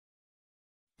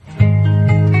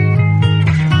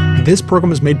This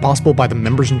program is made possible by the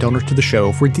members and donors to the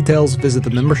show. For details, visit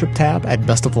the membership tab at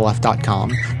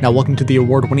bestoftheleft.com. Now, welcome to the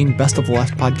award-winning Best of the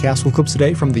Left podcast with clips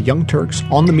today from The Young Turks,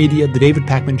 On the Media, The David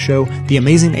Pakman Show, The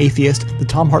Amazing Atheist, The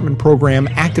Tom Hartman Program,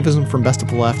 Activism from Best of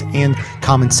the Left, and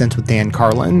Common Sense with Dan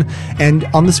Carlin. And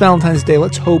on this Valentine's Day,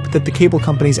 let's hope that the cable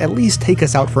companies at least take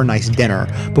us out for a nice dinner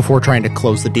before trying to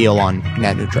close the deal on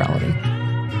net neutrality.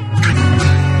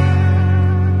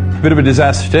 Bit of a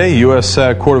disaster today. U.S.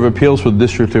 Court of Appeals for the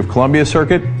District of Columbia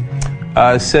Circuit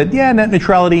said, yeah, net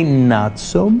neutrality, not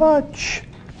so much.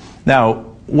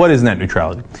 Now, what is net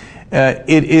neutrality?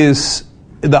 It is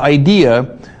the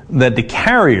idea that the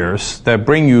carriers that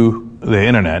bring you the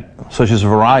internet, such as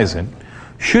Verizon,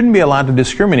 shouldn't be allowed to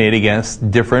discriminate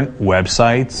against different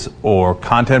websites or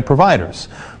content providers.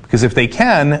 Because if they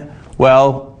can,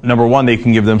 well, number one, they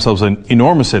can give themselves an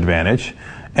enormous advantage.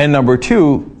 And number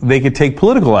two, they could take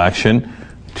political action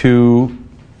to,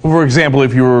 for example,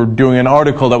 if you were doing an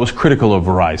article that was critical of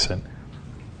Verizon.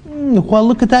 Well,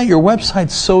 look at that, your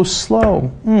website's so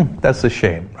slow. That's a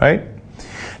shame, right?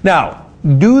 Now,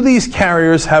 do these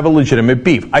carriers have a legitimate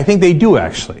beef? I think they do,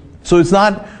 actually. So it's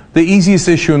not the easiest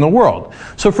issue in the world.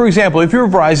 So, for example, if you're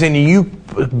Verizon and you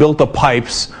built the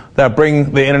pipes that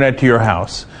bring the internet to your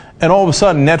house, and all of a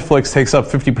sudden Netflix takes up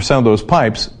 50% of those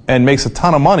pipes and makes a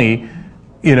ton of money,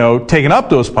 taking up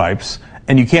those pipes,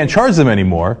 and you can't charge them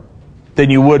anymore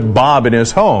than you would Bob in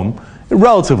his home,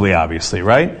 relatively obviously,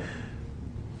 right?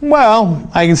 Well,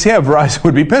 I can see how Verizon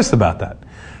would be pissed about that.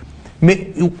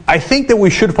 I think that we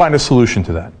should find a solution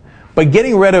to that. But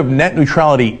getting rid of net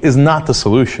neutrality is not the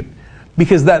solution,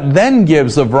 because that then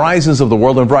gives the Verizons of the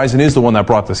world, and Verizon is the one that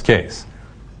brought this case,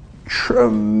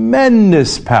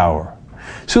 tremendous power.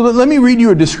 So let me read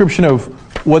you a description of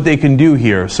what they can do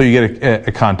here so you get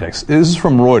a context. This is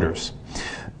from Reuters.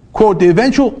 Quote, the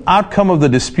eventual outcome of the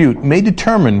dispute may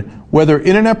determine whether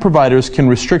internet providers can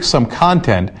restrict some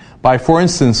content by, for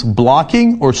instance,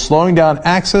 blocking or slowing down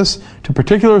access to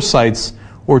particular sites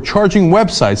or charging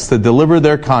websites that deliver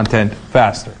their content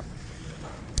faster.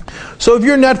 So if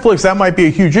you're Netflix, that might be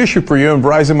a huge issue for you, and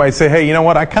Verizon might say, hey, you know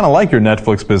what, I kind of like your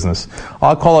Netflix business.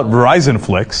 I'll call it Verizon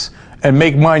Flix and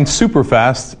make mine super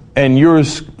fast and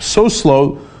yours so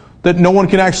slow that no one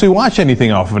can actually watch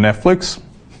anything off of Netflix.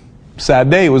 Sad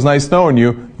day, it was nice knowing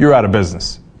you, you're out of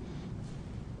business.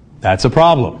 That's a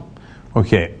problem.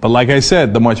 Okay, but like I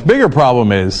said, the much bigger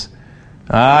problem is,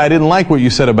 I didn't like what you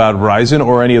said about Verizon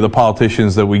or any of the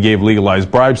politicians that we gave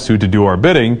legalized bribes to do our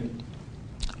bidding.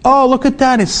 Oh, look at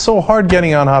that, it's so hard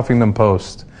getting on Huffington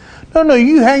Post. No,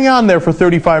 you hang on there for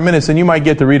 35 minutes and you might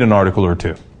get to read an article or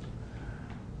two.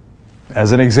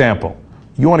 As an example,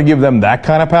 you want to give them that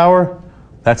kind of power?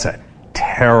 That's a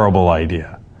terrible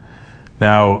idea.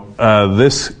 Now,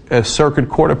 this circuit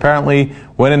court apparently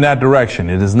went in that direction.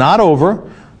 It is not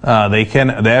over. The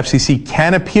FCC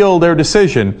can appeal their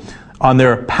decision on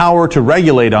their power to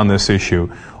regulate on this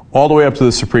issue all the way up to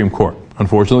the Supreme Court.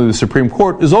 Unfortunately, the Supreme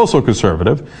Court is also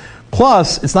conservative.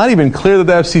 Plus, it's not even clear that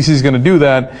the FCC is going to do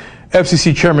that.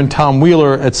 FCC Chairman Tom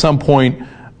Wheeler at some point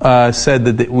said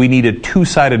that we need a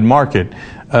two-sided market,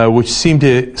 which seemed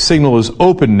to signal his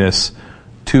openness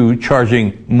to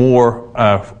charging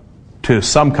more to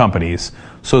some companies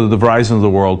so that the Verizon of the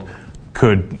world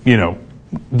could,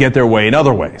 get their way in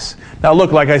other ways. Now,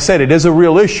 look, like I said, it is a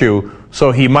real issue,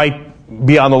 so he might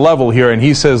be on the level here, and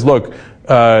he says, look,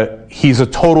 he's a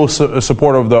total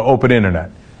supporter of the open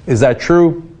internet. Is that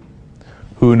true?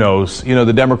 Who knows?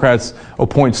 The Democrats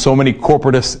appoint so many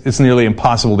corporatists, it's nearly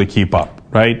impossible to keep up,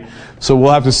 right? So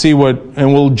we'll have to see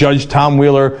and we'll judge Tom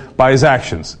Wheeler by his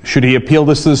actions. Should he appeal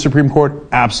this to the Supreme Court?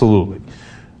 Absolutely.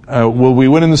 Will we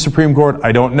win in the Supreme Court?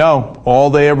 I don't know. All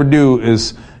they ever do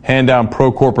is hand down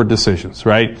pro-corporate decisions,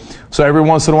 right? So every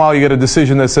once in a while you get a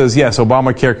decision that says, yes,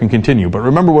 Obamacare can continue. But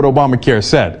remember what Obamacare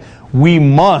said. We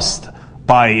must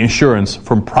buy insurance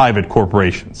from private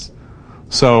corporations.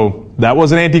 So that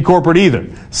wasn't anti-corporate either.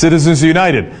 Citizens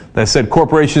United, that said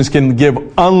corporations can give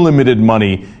unlimited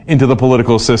money into the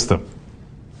political system.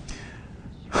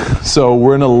 So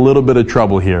we're in a little bit of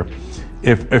trouble here.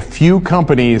 If a few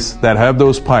companies that have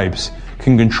those pipes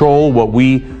can control what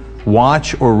we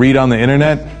watch or read on the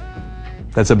internet,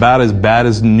 that's about as bad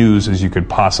as news as you could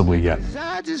possibly get.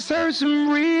 I just heard some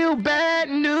real bad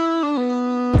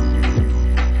news.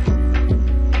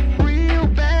 Real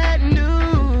bad news.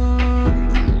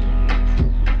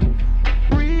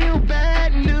 Real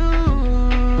bad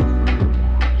news.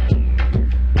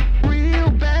 Real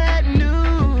bad news.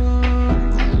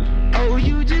 Oh,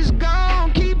 you just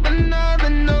gon' keep another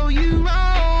know you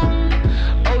wrong.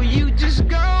 Oh, you just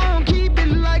gon' keep it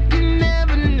like you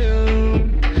never knew.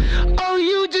 Oh,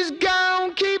 you just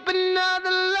gon' keep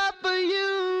another love.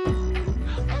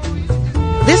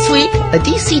 a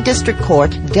D.C. district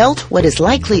court dealt what is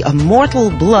likely a mortal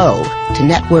blow to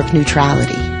network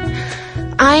neutrality.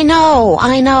 I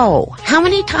know. How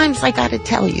many times I gotta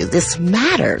tell you, this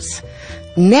matters.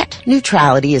 Net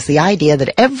neutrality is the idea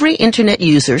that every internet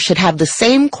user should have the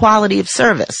same quality of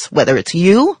service, whether it's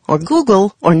you or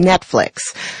Google or Netflix.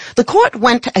 The court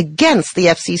went against the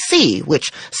FCC,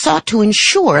 which sought to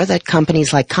ensure that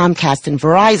companies like Comcast and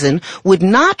Verizon would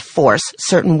not force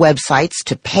certain websites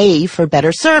to pay for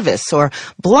better service or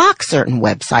block certain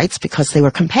websites because they were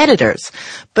competitors.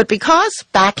 But because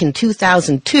back in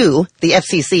 2002, the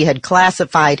FCC had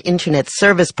classified internet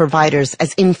service providers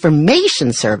as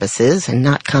information services and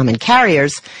not common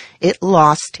carriers, it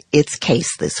lost its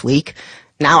case this week.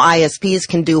 Now ISPs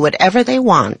can do whatever they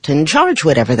want and charge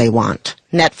whatever they want.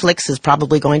 Netflix is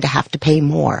probably going to have to pay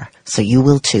more, so you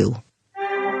will too.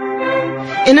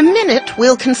 In a minute,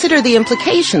 we'll consider the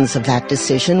implications of that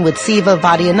decision with Siva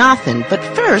Vaidyanathan, but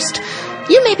first,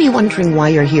 you may be wondering why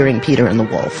you're hearing Peter and the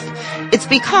Wolf. It's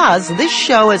because this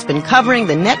show has been covering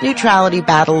the net neutrality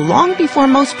battle long before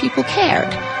most people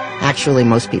cared. Actually,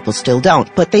 most people still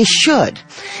don't, but they should.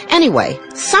 Anyway,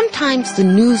 sometimes the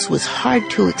news was hard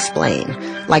to explain,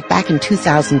 like back in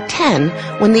 2010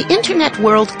 when the internet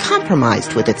world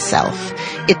compromised with itself.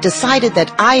 It decided that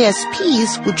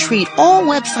ISPs would treat all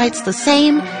websites the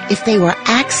same if they were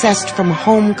accessed from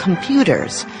home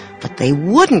computers, but they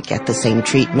wouldn't get the same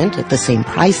treatment at the same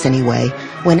price anyway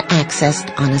when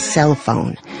accessed on a cell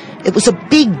phone. It was a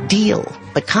big deal,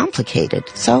 but complicated,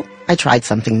 so I tried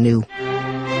something new.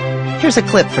 Here's a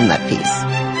clip from that piece.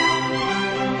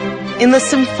 In the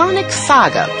symphonic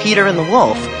saga, Peter and the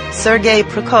Wolf, Sergei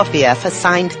Prokofiev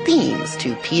assigned themes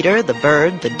to Peter, the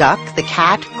bird, the duck, the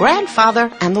cat,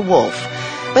 grandfather, and the wolf.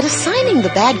 But assigning the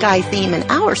bad guy theme in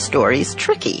our story is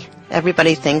tricky.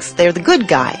 Everybody thinks they're the good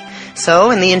guy.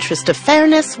 So, in the interest of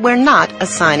fairness, we're not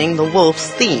assigning the wolf's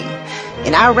theme.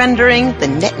 In our rendering, the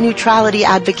net neutrality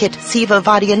advocate Siva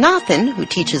Vaidyanathan, who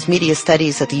teaches media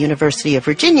studies at the University of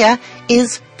Virginia,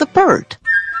 is the bird.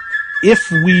 If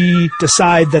we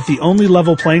decide that the only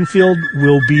level playing field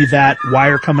will be that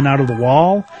wire coming out of the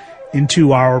wall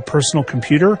into our personal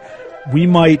computer, we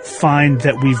might find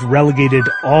that we've relegated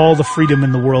all the freedom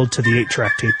in the world to the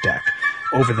 8-track tape deck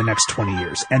over the next 20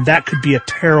 years. And that could be a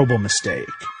terrible mistake.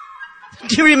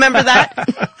 Do you remember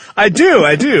that? I do.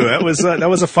 That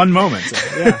was a fun moment.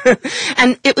 Yeah.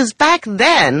 And it was back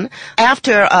then,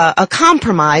 after a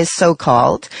compromise,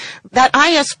 so-called, that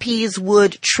ISPs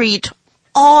would treat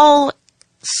all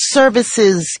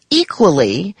services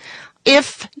equally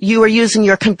if you were using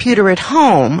your computer at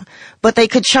home, but they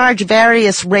could charge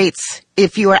various rates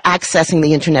if you were accessing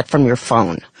the internet from your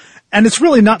phone. And it's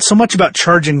really not so much about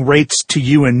charging rates to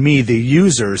you and me, the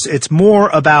users. It's more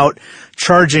about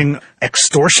charging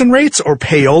extortion rates or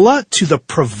payola to the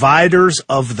providers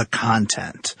of the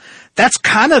content. That's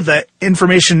kind of the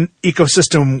information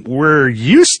ecosystem we're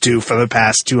used to for the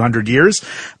past 200 years.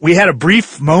 We had a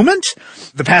brief moment,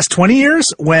 the past 20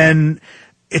 years, when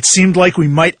it seemed like we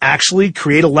might actually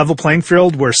create a level playing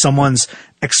field where someone's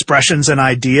expressions and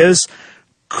ideas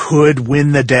could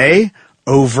win the day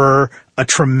over a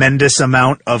tremendous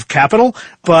amount of capital.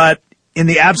 But in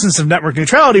the absence of network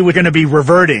neutrality, we're going to be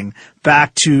reverting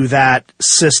back to that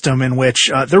system in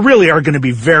which there really are going to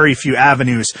be very few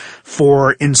avenues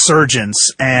for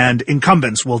insurgents, and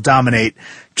incumbents will dominate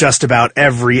just about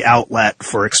every outlet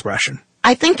for expression.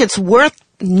 I think it's worth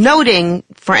noting,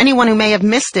 for anyone who may have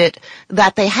missed it,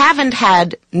 that they haven't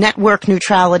had network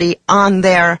neutrality on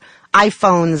their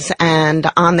iPhones and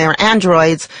on their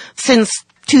Androids since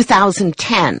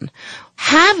 2010.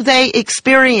 Have they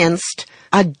experienced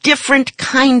a different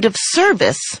kind of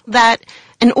service that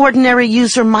an ordinary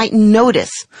user might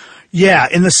notice? Yeah,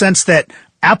 in the sense that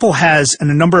Apple has, in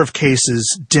a number of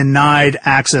cases, denied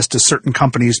access to certain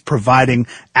companies providing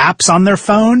apps on their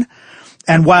phone.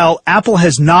 And while Apple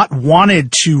has not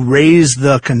wanted to raise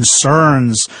the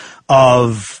concerns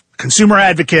of consumer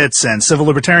advocates and civil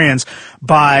libertarians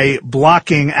by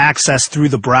blocking access through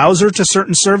the browser to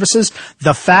certain services,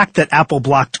 the fact that Apple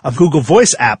blocked a Google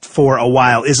Voice app for a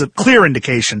while is a clear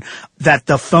indication that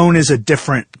the phone is a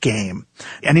different game.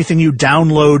 Anything you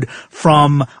download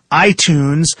from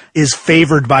iTunes is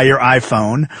favored by your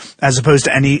iPhone as opposed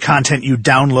to any content you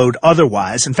download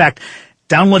otherwise. In fact,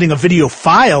 downloading a video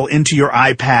file into your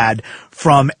iPad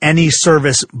from any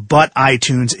service but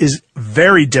iTunes is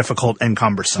very difficult and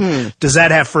cumbersome. Does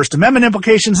that have First Amendment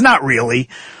implications? Not really.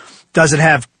 Does it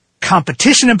have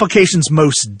competition implications?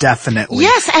 Most definitely.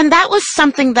 Yes, and that was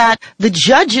something that the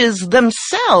judges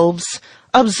themselves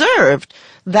observed,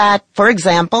 that, for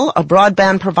example, a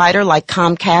broadband provider like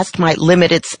Comcast might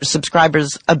limit its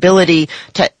subscribers' ability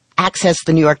to access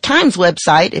the New York Times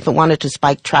website if it wanted to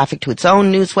spike traffic to its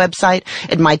own news website.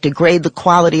 It might degrade the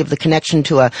quality of the connection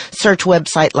to a search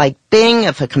website like Bing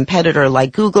if a competitor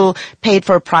like Google paid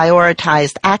for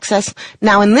prioritized access.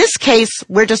 Now, in this case,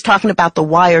 we're just talking about the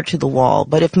wire to the wall.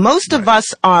 But if most of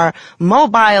us are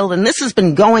mobile, and this has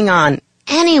been going on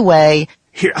anyway.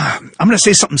 Here, I'm going to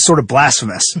say something sort of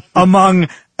blasphemous. Among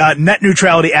net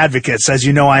neutrality advocates, as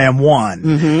you know, I am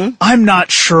one. I'm not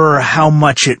sure how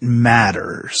much it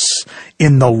matters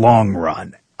in the long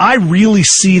run. I really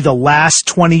see the last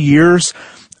 20 years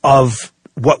of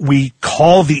what we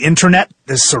call the internet,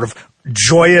 this sort of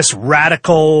joyous,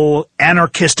 radical,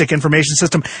 anarchistic information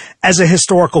system, as a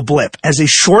historical blip, as a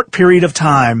short period of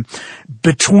time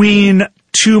between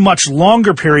two much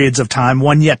longer periods of time,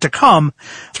 one yet to come,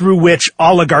 through which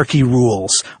oligarchy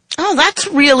rules. Oh, that's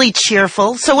really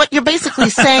cheerful. So what you're basically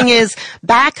saying is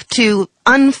back to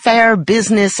unfair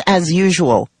business as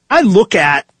usual. I look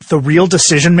at the real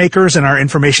decision makers in our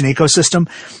information ecosystem,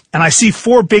 and I see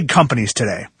four big companies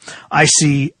today. I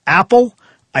see Apple,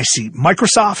 I see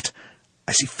Microsoft,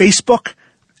 I see Facebook,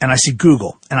 and I see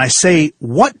Google. And I say,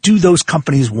 what do those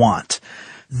companies want?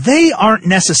 They aren't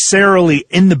necessarily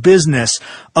in the business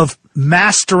of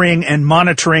mastering and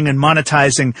monitoring and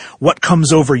monetizing what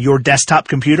comes over your desktop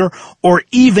computer or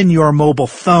even your mobile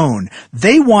phone.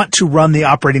 They want to run the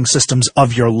operating systems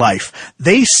of your life.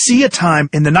 They see a time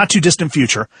in the not too distant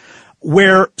future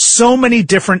where so many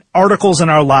different articles in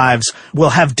our lives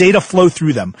will have data flow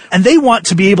through them. And they want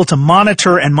to be able to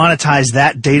monitor and monetize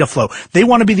that data flow. They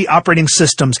want to be the operating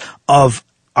systems of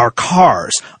our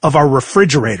cars, of our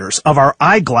refrigerators, of our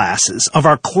eyeglasses, of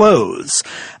our clothes.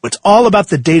 It's all about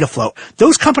the data flow.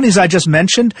 Those companies I just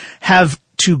mentioned have,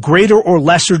 to greater or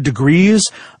lesser degrees,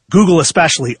 Google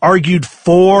especially, argued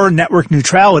for network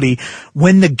neutrality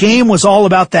when the game was all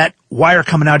about that wire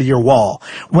coming out of your wall.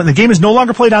 When the game is no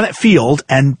longer played on that field,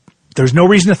 and there's no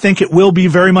reason to think it will be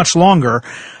very much longer,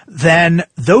 then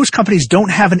those companies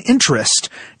don't have an interest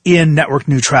in network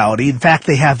neutrality. In fact,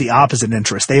 they have the opposite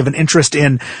interest. They have an interest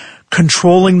in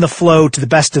controlling the flow to the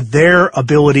best of their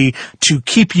ability to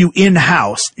keep you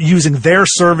in-house using their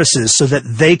services so that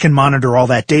they can monitor all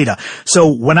that data.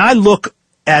 So when I look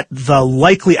at the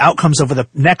likely outcomes over the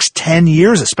next 10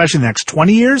 years, especially the next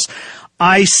 20 years,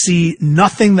 I see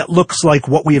nothing that looks like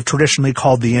what we have traditionally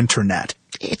called the internet.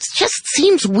 It just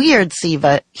seems weird,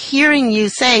 Siva, hearing you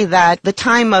say that the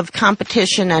time of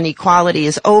competition and equality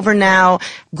is over now.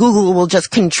 Google will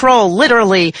just control,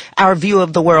 literally, our view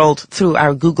of the world through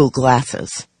our Google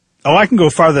glasses. Oh, I can go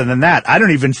farther than that. I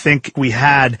don't even think we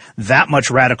had that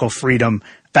much radical freedom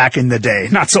back in the day,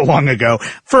 not so long ago,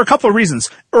 for a couple of reasons.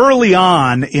 Early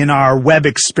on in our web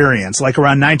experience, like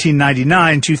around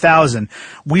 1999, 2000,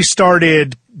 we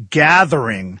started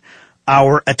gathering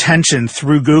our attention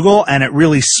through Google, and it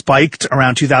really spiked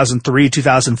around 2003,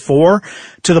 2004,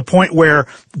 to the point where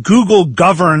Google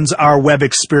governs our web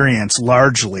experience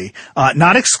largely,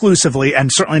 not exclusively, and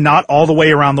certainly not all the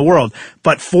way around the world,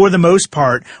 but for the most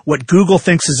part, what Google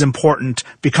thinks is important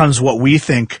becomes what we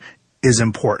think is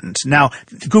important. Now,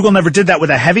 Google never did that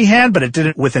with a heavy hand, but it did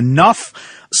it with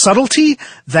enough subtlety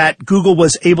that Google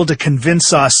was able to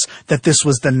convince us that this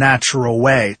was the natural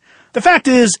way. The fact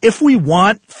is, if we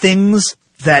want things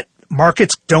that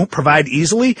markets don't provide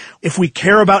easily, if we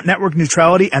care about network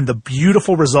neutrality and the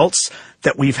beautiful results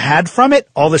that we've had from it,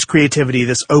 all this creativity,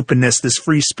 this openness, this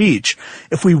free speech,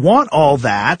 if we want all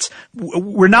that,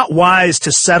 we're not wise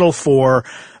to settle for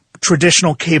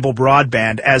traditional cable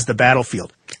broadband as the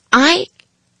battlefield. I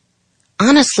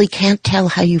honestly can't tell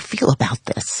how you feel about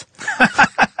this.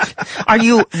 Are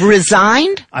you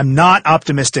resigned? I'm not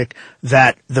optimistic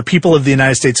that the people of the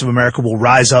United States of America will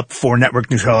rise up for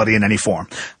network neutrality in any form.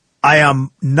 I am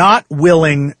not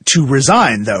willing to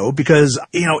resign, though, because,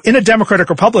 in a democratic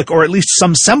republic, or at least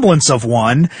some semblance of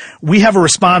one, we have a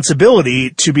responsibility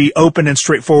to be open and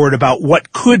straightforward about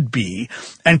what could be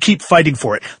and keep fighting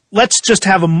for it. Let's just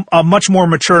have a much more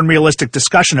mature and realistic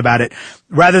discussion about it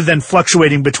rather than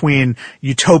fluctuating between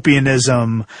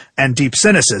utopianism and deep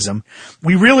cynicism.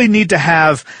 We really need to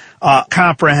have a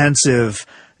comprehensive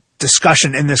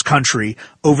discussion in this country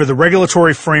over the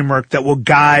regulatory framework that will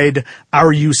guide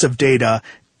our use of data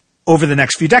over the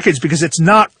next few decades, because it's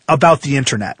not about the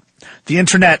internet. The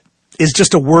internet is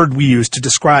just a word we use to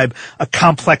describe a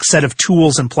complex set of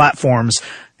tools and platforms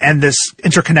and this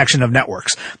interconnection of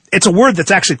networks. It's a word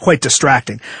that's actually quite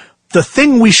distracting. The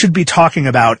thing we should be talking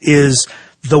about is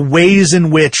the ways in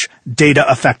which data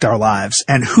affect our lives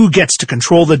and who gets to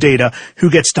control the data, who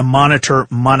gets to monitor,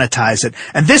 monetize it.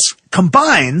 And this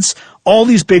combines all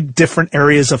these big different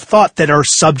areas of thought that are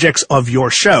subjects of your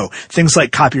show. Things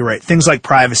like copyright, things like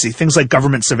privacy, things like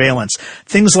government surveillance,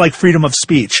 things like freedom of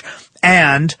speech,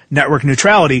 and network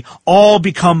neutrality all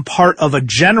become part of a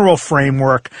general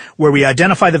framework where we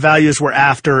identify the values we're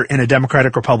after in a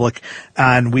democratic republic,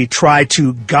 and we try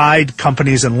to guide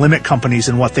companies and limit companies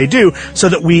in what they do so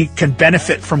that we can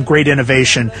benefit from great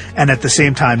innovation and at the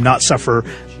same time not suffer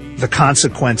the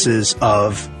consequences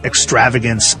of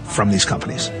extravagance from these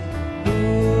companies.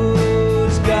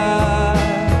 Whose God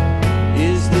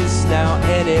is this now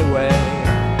anyway?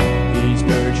 He's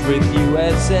merged with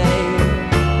USA,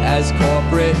 as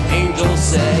corporate angels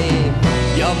say.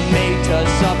 You made to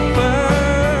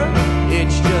suffer,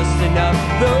 it's just enough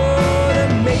though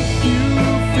to make you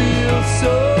feel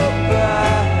so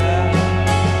bad.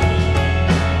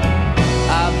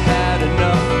 I've had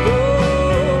enough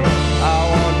though, I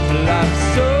want to laugh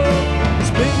so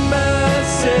split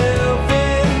myself in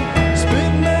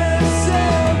half.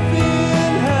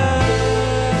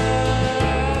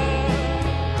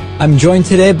 I'm joined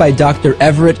today by Dr.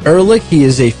 Everett Ehrlich. He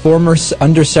is a former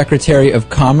Undersecretary of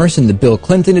Commerce in the Bill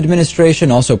Clinton administration,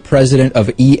 also president of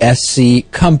ESC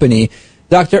Company.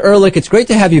 Dr. Ehrlich, it's great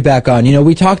to have you back on. You know,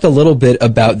 we talked a little bit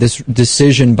about this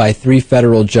decision by 3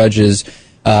 federal judges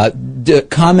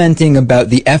commenting about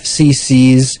the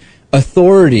FCC's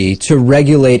authority to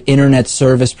regulate internet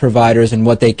service providers and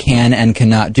what they can and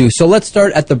cannot do. So let's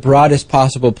start at the broadest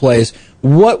possible place.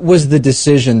 What was the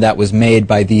decision that was made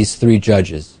by these 3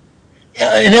 judges?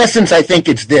 In essence, I think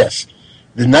it's this.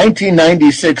 The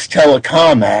 1996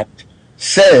 Telecom Act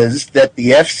says that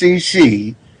the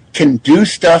FCC can do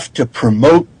stuff to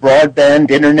promote broadband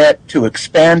internet, to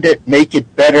expand it, make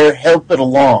it better, help it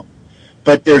along.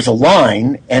 But there's a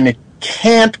line, and it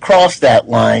can't cross that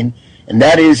line, and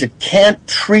that is it can't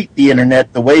treat the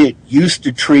internet the way it used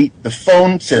to treat the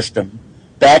phone system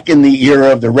back in the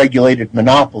era of the regulated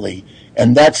monopoly.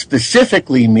 And that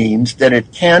specifically means that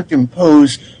it can't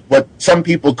impose what some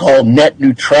people call net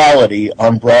neutrality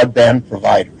on broadband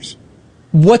providers.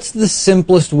 What's the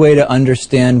simplest way to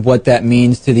understand what that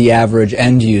means to the average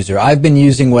end user? I've been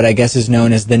using what I guess is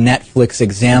known as the Netflix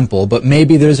example, but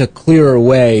maybe there's a clearer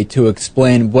way to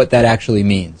explain what that actually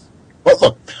means. Well,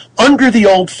 look, under the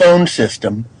old phone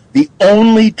system, the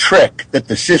only trick that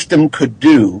the system could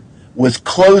do was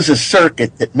close a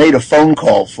circuit that made a phone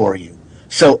call for you.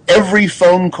 So every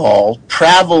phone call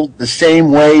traveled the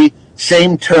same way,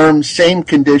 same terms, same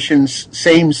conditions,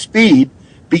 same speed,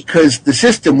 because the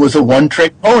system was a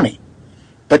one-trick pony.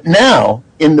 But now,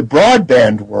 in the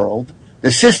broadband world,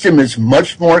 the system is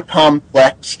much more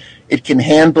complex. It can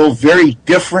handle very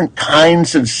different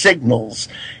kinds of signals.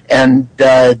 And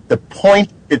the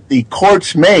point that the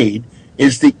courts made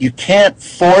is that you can't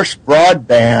force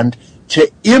broadband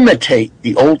to imitate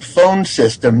the old phone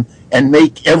system and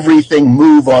make everything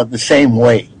move on the same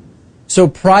way. So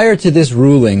prior to this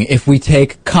ruling, if we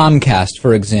take Comcast,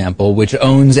 for example, which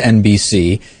owns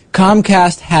NBC,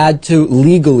 Comcast had to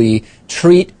legally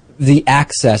treat the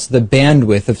access, the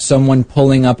bandwidth of someone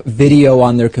pulling up video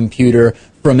on their computer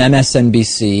from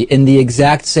MSNBC in the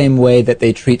exact same way that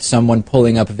they treat someone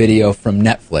pulling up video from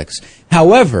Netflix.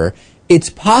 However, it's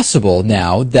possible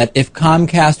now that if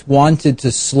Comcast wanted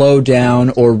to slow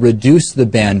down or reduce the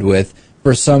bandwidth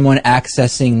for someone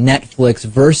accessing Netflix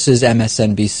versus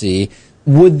MSNBC,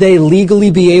 would they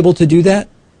legally be able to do that?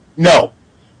 No.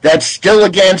 That's still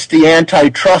against the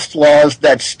antitrust laws.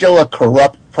 That's still a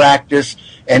corrupt practice,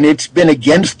 and it's been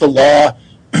against the law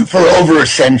for over a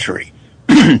century.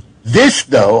 This,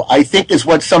 though, I think is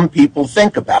what some people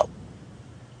think about.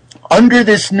 Under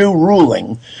this new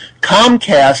ruling,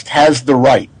 Comcast has the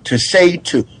right to say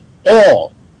to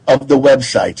all of the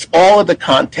websites, all of the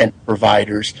content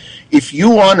providers, if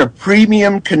you want a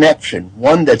premium connection,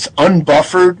 one that's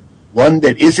unbuffered, one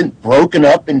that isn't broken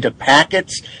up into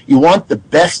packets, you want the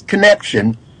best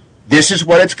connection, this is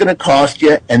what it's going to cost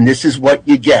you, and this is what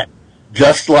you get.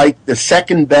 Just like the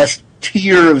second best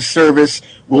tier of service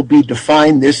will be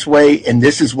defined this way, and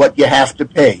this is what you have to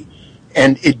pay.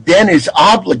 And it then is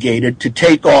obligated to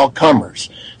take all comers.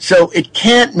 So it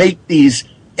can't make these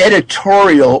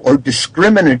editorial or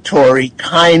discriminatory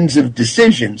kinds of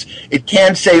decisions. It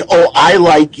can't say, oh, I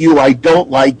like you, I don't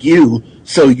like you,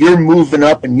 so you're moving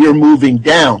up and you're moving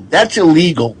down. That's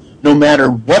illegal no matter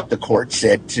what the court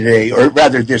said today, or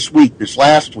rather this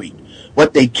last week.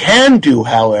 What they can do,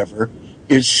 however,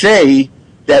 is say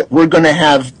that we're going to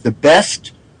have the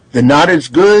best, the not as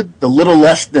good, the little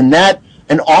less than that,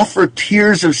 and offer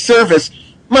tiers of service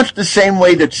much the same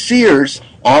way that Sears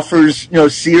offers,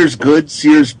 Sears good,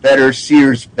 Sears better,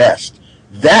 Sears best.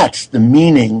 That's the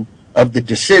meaning of the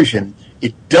decision.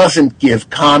 it doesn't give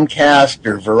Comcast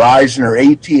or Verizon or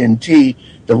AT&T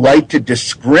the right to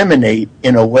discriminate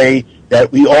in a way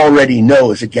that we already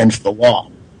know is against the law.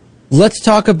 Let's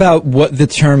talk about what the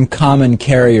term common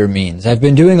carrier means. I've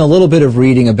been doing a little bit of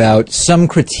reading about some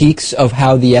critiques of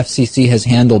how the FCC has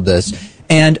handled this.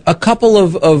 And a couple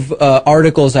of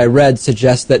articles I read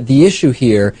suggest that the issue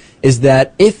here is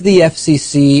that if the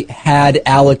FCC had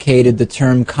allocated the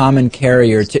term common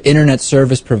carrier to Internet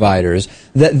service providers,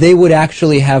 that they would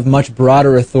actually have much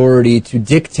broader authority to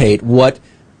dictate what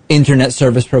Internet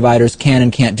service providers can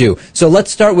and can't do. So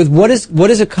let's start with what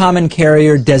is a common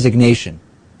carrier designation?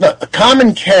 A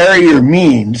common carrier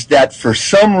means that for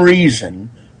some reason,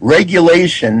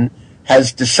 regulation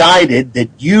has decided that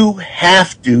you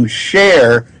have to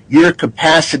share your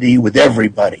capacity with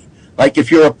everybody. Like if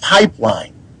you're a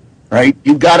pipeline, right,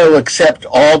 you've got to accept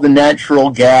all the natural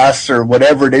gas or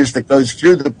whatever it is that goes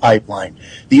through the pipeline.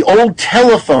 The old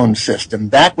telephone system,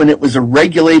 back when it was a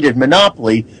regulated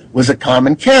monopoly, was a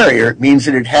common carrier. It means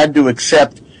that it had to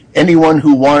accept anyone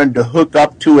who wanted to hook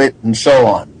up to it and so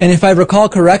on. And if I recall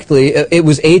correctly, it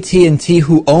was AT&T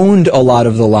who owned a lot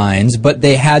of the lines, but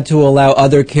they had to allow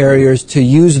other carriers to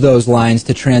use those lines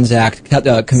to transact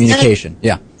communication.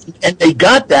 Yeah. And they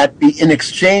got that in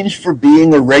exchange for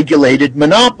being a regulated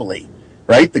monopoly,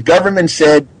 right? The government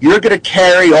said, you're going to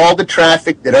carry all the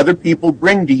traffic that other people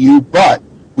bring to you, but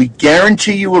we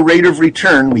guarantee you a rate of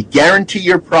return, we guarantee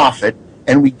your profit,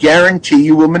 and we guarantee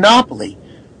you a monopoly.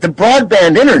 The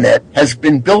broadband internet has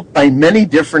been built by many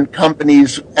different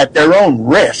companies at their own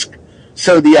risk.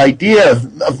 So the idea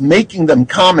of making them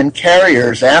common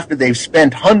carriers after they've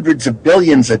spent hundreds of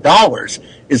billions of dollars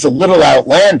is a little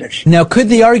outlandish. Now, could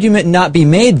the argument not be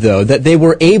made, though, that they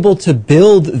were able to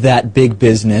build that big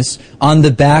business on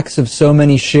the backs of so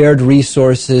many shared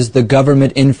resources, the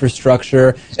government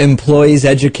infrastructure, employees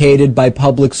educated by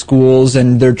public schools,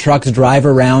 and their trucks drive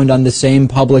around on the same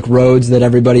public roads that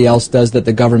everybody else does that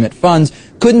the government funds?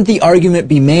 Couldn't the argument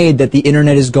be made that the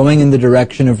internet is going in the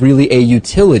direction of really a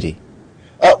utility?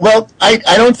 Well, I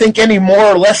don't think any more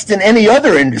or less than any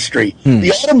other industry.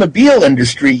 The automobile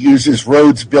industry uses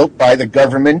roads built by the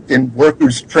government and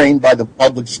workers trained by the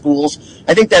public schools.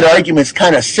 I think that argument's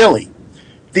kind of silly.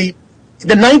 The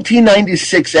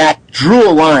 1996 Act drew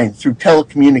a line through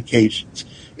telecommunications.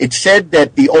 It said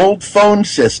that the old phone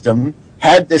system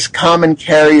had this common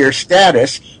carrier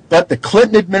status, but the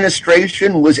Clinton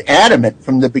administration was adamant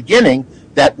from the beginning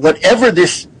that whatever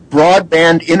this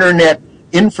broadband internet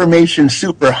information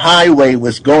superhighway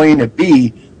was going to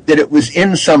be, that it was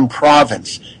in some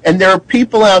province. And there are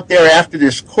people out there after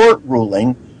this court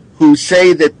ruling who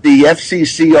say that the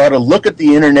FCC ought to look at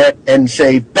the internet and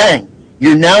say, bang,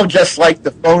 you're now just like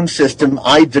the phone system,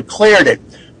 I declared it.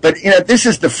 But, this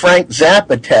is the Frank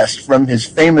Zappa test from his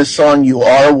famous song, You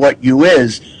Are What You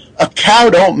Is. A cow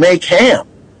don't make ham.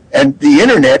 And the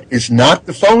internet is not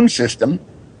the phone system,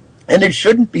 and it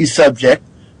shouldn't be subject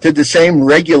to the same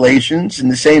regulations and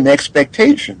the same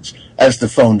expectations as the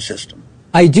phone system.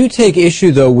 I do take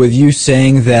issue, though, with you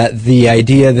saying that the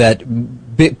idea that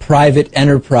private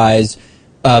enterprise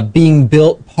being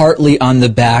built partly on the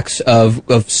backs of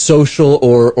social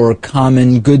or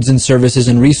common goods and services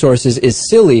and resources is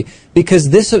silly,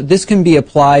 because this can be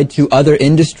applied to other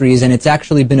industries, and it's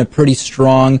actually been a pretty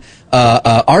strong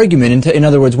argument. In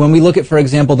other words, when we look at, for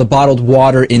example, the bottled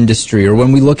water industry, or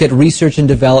when we look at research and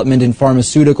development in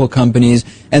pharmaceutical companies,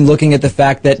 and looking at the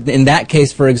fact that in that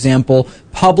case, for example,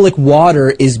 public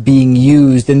water is being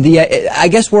used, and I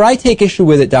guess where I take issue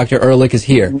with it, Dr. Ehrlich, is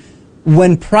here.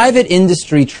 When private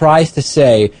industry tries to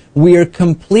say we are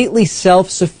completely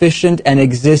self-sufficient and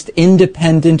exist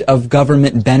independent of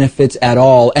government benefits at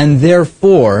all, and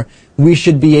therefore we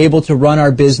should be able to run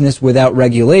our business without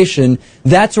regulation,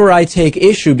 that's where I take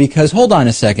issue, because hold on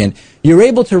a second, you're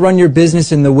able to run your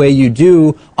business in the way you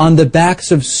do on the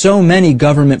backs of so many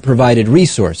government-provided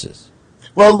resources.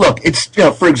 Well, look, it's,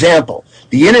 for example,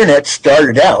 the internet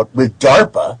started out with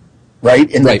DARPA, right,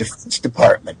 in the Defense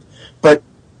Department. But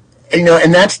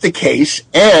and that's the case.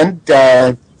 And,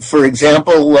 for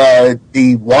example,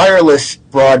 the wireless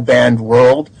broadband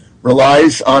world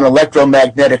relies on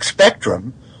electromagnetic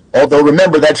spectrum, although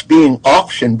remember that's being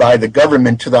auctioned by the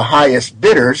government to the highest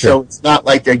bidder, so it's not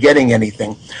like they're getting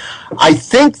anything. I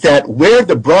think that where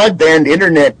the broadband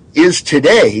internet is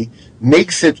today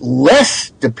makes it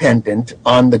less dependent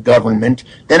on the government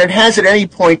than it has at any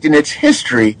point in its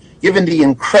history, given the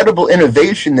incredible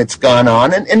innovation that's gone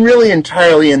on, and really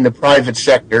entirely in the private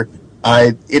sector.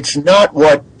 It's not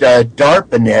what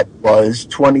DARPANet was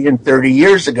 20 and 30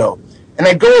 years ago. And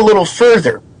I go a little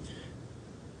further.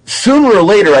 Sooner or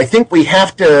later, I think we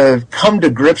have to come to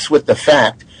grips with the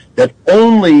fact that that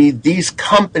only these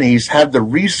companies have the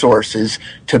resources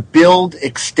to build,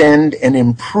 extend, and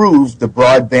improve the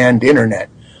broadband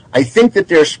internet. I think that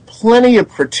there's plenty of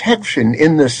protection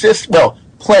in the system. Well,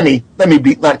 plenty, let me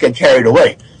not get carried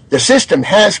away. The system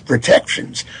has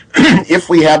protections if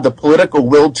we have the political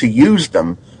will to use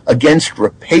them against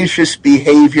rapacious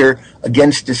behavior,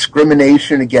 against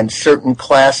discrimination, against certain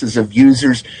classes of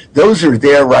users. Those are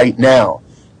there right now.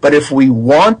 But if we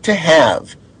want to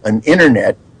have an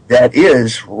internet that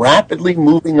is rapidly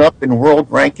moving up in world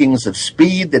rankings of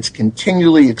speed, that's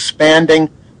continually expanding,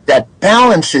 that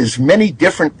balances many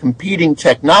different competing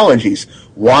technologies,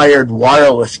 wired,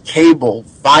 wireless, cable,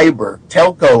 fiber,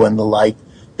 telco, and the like,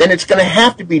 then it's going to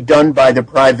have to be done by the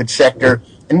private sector,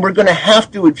 and we're going to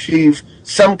have to achieve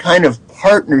some kind of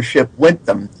partnership with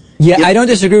them. Yeah, I don't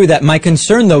disagree with that. My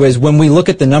concern, though, is when we look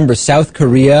at the numbers, South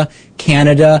Korea,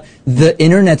 Canada, the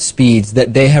internet speeds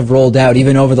that they have rolled out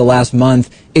even over the last month,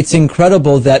 it's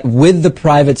incredible that with the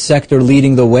private sector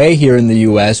leading the way here in the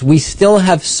U.S., we still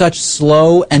have such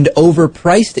slow and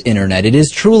overpriced internet. It is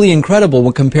truly incredible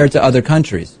when compared to other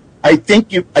countries. I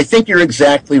think you're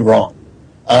exactly wrong.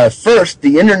 First,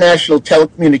 the International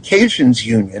Telecommunications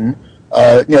Union,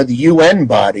 the UN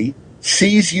body,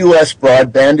 sees U.S.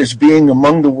 broadband as being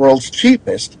among the world's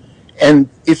cheapest. And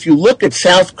if you look at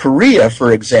South Korea,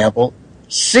 for example,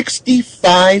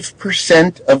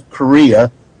 65% of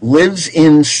Korea lives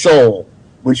in Seoul,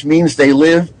 which means they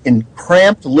live in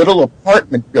cramped little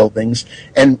apartment buildings,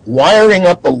 and wiring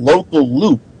up a local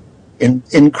loop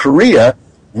in Korea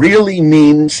really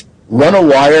means run a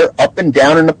wire up and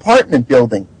down an apartment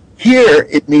building. Here,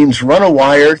 it means run a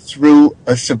wire through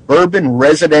a suburban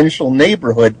residential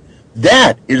neighborhood.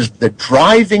 That is the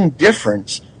driving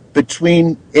difference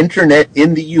between internet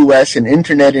in the U.S. and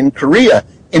internet in Korea.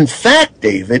 In fact,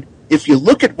 David, if you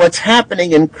look at what's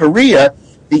happening in Korea,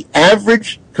 the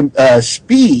average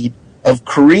speed of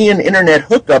Korean internet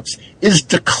hookups is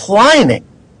declining,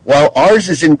 while ours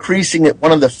is increasing at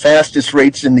one of the fastest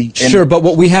rates in the... Sure, but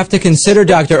what we have to consider,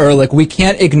 Dr. Ehrlich, we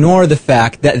can't ignore the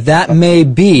fact that that may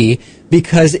be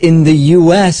because in the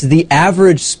U.S., the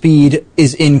average speed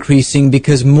is increasing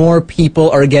because more people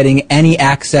are getting any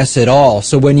access at all.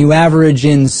 So when you average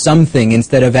in something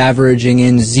instead of averaging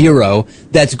in zero,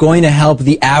 that's going to help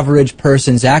the average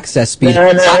person's access speed.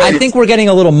 I think we're getting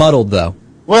a little muddled, though.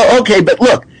 Well, okay, but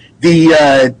look,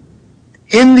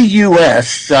 in the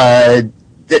U.S.,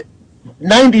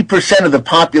 90% of the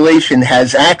population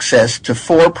has access to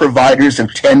 4 providers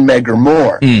of 10 meg or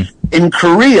more. In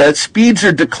Korea, speeds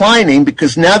are declining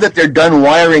because now that they're done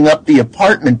wiring up the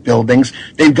apartment buildings,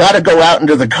 they've got to go out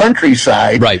into the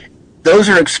countryside. Right. Those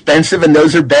are expensive and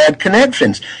those are bad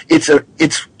connections. It's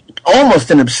almost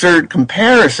an absurd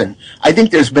comparison. I think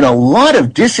there's been a lot of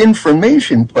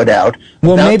disinformation put out.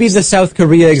 Well, maybe the South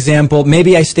Korea example,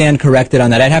 maybe I stand corrected on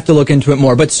that. I'd have to look into it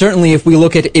more. But certainly if we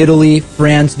look at Italy,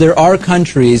 France, there are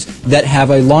countries that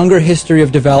have a longer history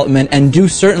of development and do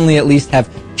certainly at least have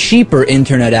cheaper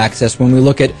internet access when we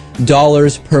look at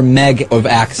dollars per meg of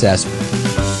access.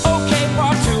 Okay,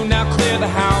 part 2, now clear the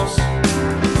house.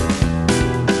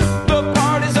 The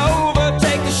party's over,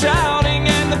 take the shouting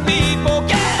and the people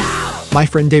get out. My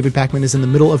friend David Pakman is in the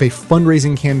middle of a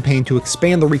fundraising campaign to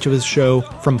expand the reach of his show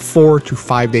from 4 to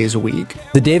 5 days a week.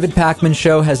 The David Pakman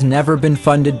Show has never been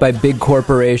funded by big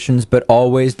corporations, but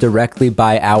always directly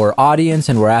by our audience,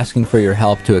 and we're asking for your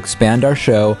help to expand our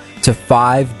show to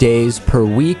 5 days per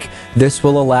week. This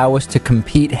will allow us to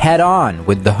compete head-on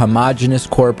with the homogenous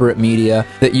corporate media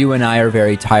that you and I are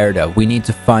very tired of. We need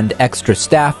to fund extra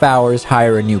staff hours,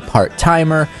 hire a new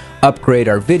part-timer, upgrade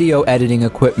our video editing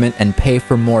equipment, and pay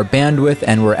for more bandwidth,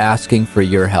 and we're asking for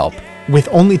your help. With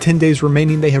only 10 days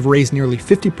remaining, they have raised nearly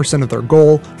 50% of their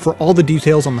goal. For all the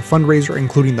details on the fundraiser,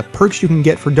 including the perks you can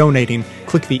get for donating,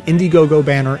 click the Indiegogo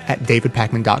banner at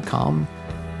davidpakman.com.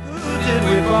 Who did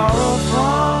we borrow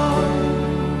from?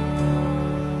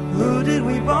 Who did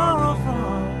we borrow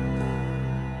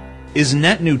from? Is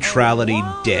net neutrality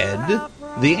dead?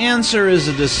 The answer is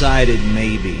a decided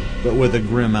maybe, but with a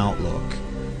grim outlook.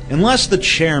 Unless the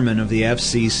chairman of the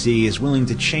FCC is willing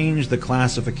to change the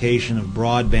classification of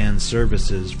broadband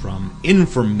services from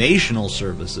informational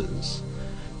services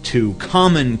to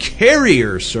common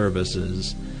carrier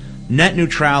services, net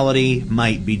neutrality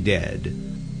might be dead.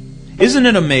 Isn't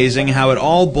it amazing how it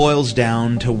all boils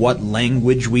down to what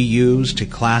language we use to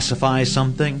classify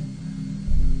something?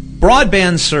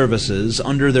 Broadband services,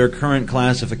 under their current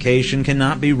classification,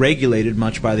 cannot be regulated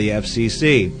much by the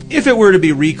FCC. If it were to be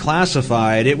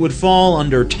reclassified, it would fall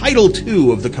under Title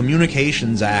II of the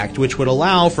Communications Act, which would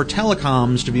allow for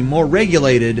telecoms to be more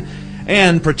regulated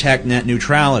and protect net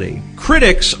neutrality.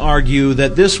 Critics argue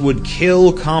that this would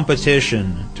kill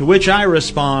competition, to which I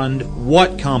respond,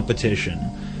 what competition?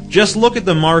 Just look at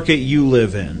the market you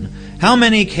live in. How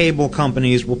many cable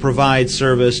companies will provide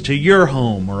service to your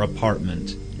home or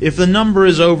apartment? If the number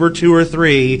is over 2 or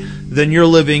 3, then you're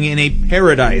living in a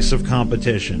paradise of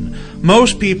competition.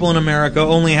 Most people in America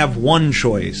only have one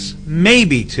choice,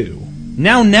 maybe 2.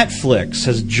 Now Netflix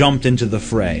has jumped into the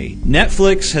fray.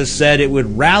 Netflix has said it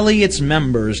would rally its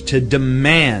members to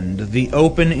demand the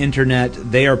open internet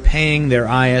they are paying their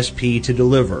ISP to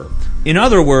deliver. In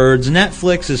other words,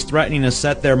 Netflix is threatening to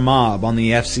set their mob on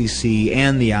the FCC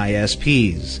and the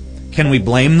ISPs. Can we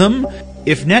blame them?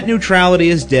 If net neutrality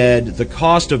is dead, the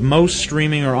cost of most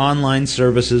streaming or online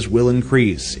services will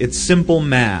increase. It's simple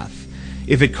math.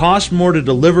 If it costs more to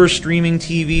deliver streaming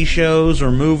TV shows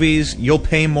or movies, you'll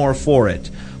pay more for it.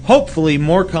 Hopefully,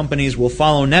 more companies will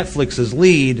follow Netflix's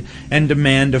lead and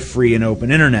demand a free and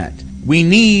open internet. We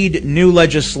need new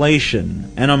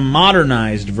legislation and a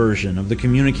modernized version of the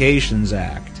Communications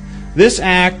Act. This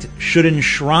act should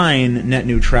enshrine net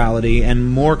neutrality and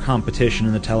more competition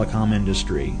in the telecom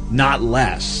industry, not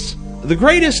less. The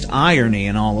greatest irony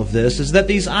in all of this is that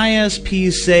these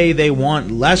ISPs say they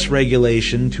want less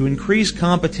regulation to increase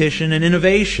competition and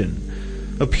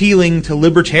innovation, appealing to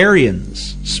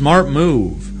libertarians. Smart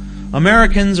move.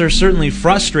 Americans are certainly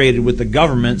frustrated with the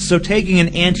government, so taking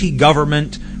an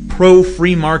anti-government,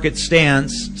 pro-free market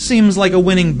stance seems like a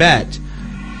winning bet.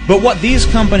 But what these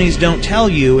companies don't tell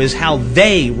you is how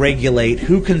they regulate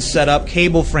who can set up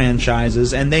cable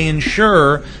franchises, and they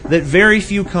ensure that very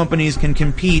few companies can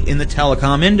compete in the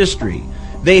telecom industry.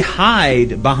 They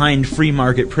hide behind free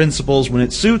market principles when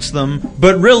it suits them,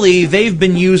 but really they've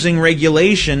been using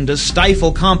regulation to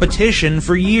stifle competition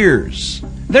for years.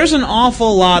 There's an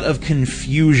awful lot of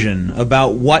confusion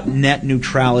about what net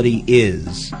neutrality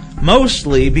is.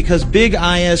 Mostly because big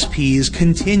ISPs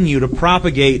continue to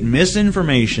propagate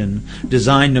misinformation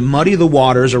designed to muddy the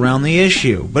waters around the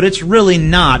issue, but it's really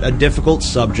not a difficult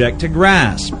subject to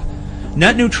grasp.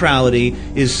 Net neutrality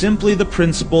is simply the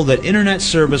principle that internet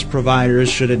service providers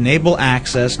should enable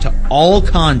access to all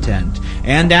content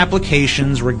and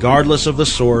applications regardless of the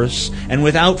source and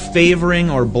without favoring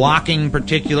or blocking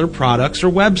particular products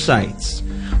or websites.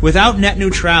 Without net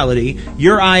neutrality,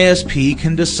 your ISP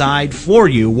can decide for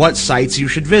you what sites you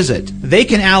should visit. They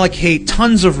can allocate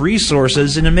tons of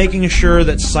resources into making sure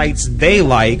that sites they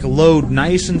like load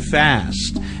nice and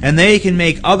fast, and they can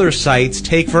make other sites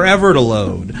take forever to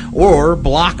load, or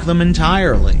block them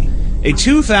entirely. A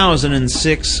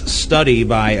 2006 study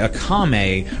by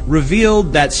Akame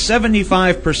revealed that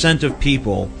 75% of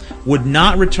people would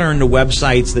not return to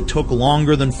websites that took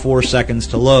longer than 4 seconds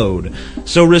to load.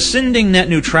 So rescinding net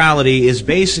neutrality is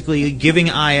basically giving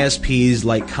ISPs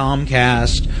like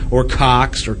Comcast or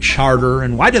Cox or Charter,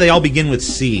 and why do they all begin with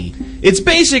C? It's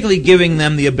basically giving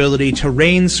them the ability to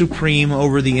reign supreme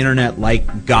over the internet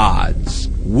like gods.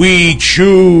 We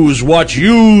choose what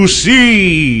you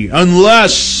see,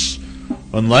 unless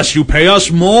you pay us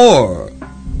more.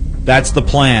 That's the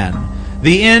plan.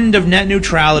 The end of net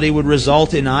neutrality would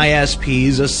result in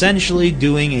ISPs essentially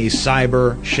doing a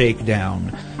cyber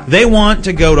shakedown. They want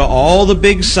to go to all the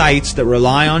big sites that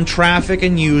rely on traffic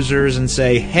and users and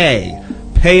say, hey,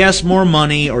 pay us more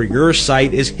money or your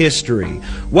site is history.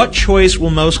 What choice will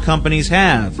most companies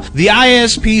have? The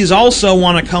ISPs also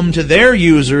want to come to their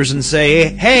users and say,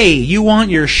 hey, you want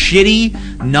your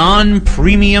shitty,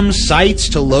 non-premium sites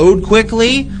to load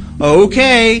quickly?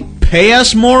 Okay, pay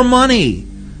us more money.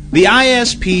 The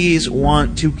ISPs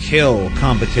want to kill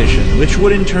competition, which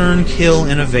would in turn kill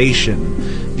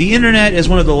innovation. The internet is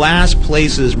one of the last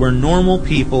places where normal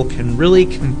people can really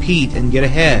compete and get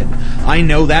ahead. I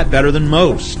know that better than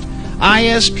most.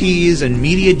 ISPs and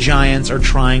media giants are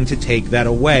trying to take that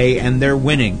away, and they're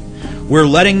winning. We're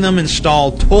letting them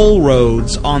install toll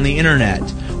roads on the internet.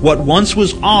 What once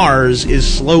was ours is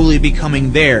slowly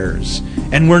becoming theirs,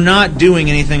 and we're not doing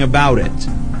anything about it.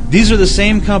 These are the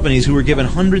same companies who were given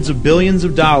hundreds of billions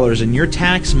of dollars in your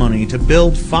tax money to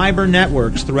build fiber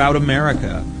networks throughout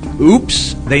America.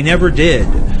 Oops, they never did.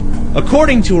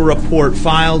 According to a report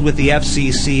filed with the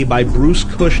FCC by Bruce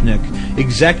Kushnick,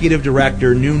 Executive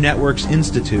Director, New Networks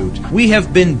Institute, we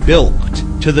have been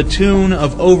bilked to the tune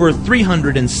of over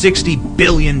 $360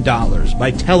 billion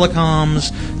by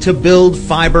telecoms to build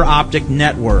fiber optic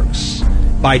networks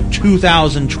by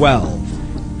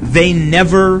 2012. They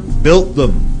never built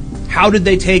them. How did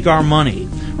they take our money?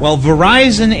 Well,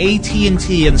 Verizon,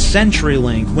 AT&T, and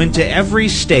CenturyLink went to every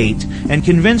state and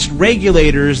convinced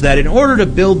regulators that in order to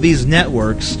build these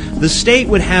networks, the state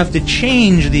would have to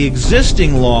change the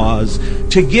existing laws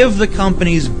to give the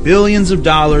companies billions of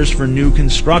dollars for new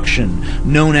construction,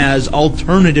 known as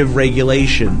alternative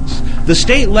regulations. The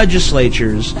state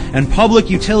legislatures and public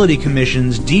utility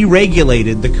commissions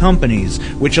deregulated the companies,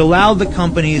 which allowed the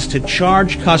companies to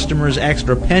charge customers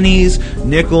extra pennies,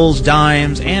 nickels,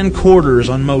 dimes, and quarters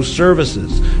on most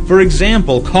services. For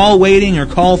example, call waiting or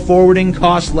call forwarding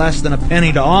cost less than a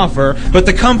penny to offer, but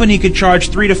the company could charge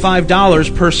 $3 to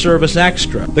 $5 per service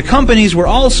extra. The companies were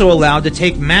also allowed to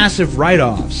take massive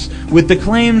write-offs, with the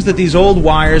claims that these old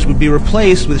wires would be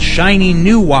replaced with shiny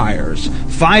new wires,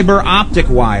 fiber optic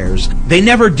wires. They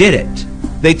never did it.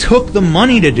 They took the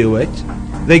money to do it,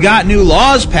 they got new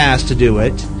laws passed to do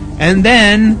it, and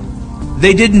then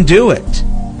they didn't do it.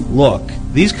 Look,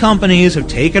 these companies have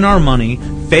taken our money,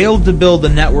 failed to build the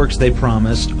networks they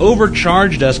promised,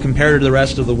 overcharged us compared to the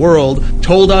rest of the world,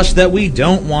 told us that we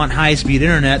don't want high-speed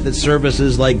internet that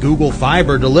services like Google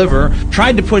Fiber deliver,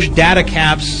 tried to push data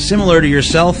caps similar to your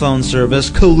cell phone service,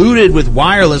 colluded with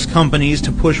wireless companies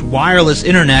to push wireless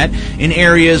internet in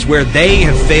areas where they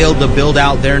have failed to build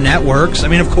out their networks. I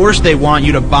mean, of course they want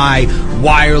you to buy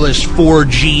wireless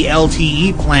 4G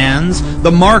LTE plans.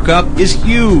 The markup is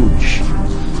huge.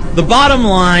 The bottom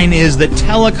line is that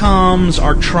telecoms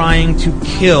are trying to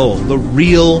kill the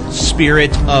real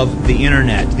spirit of the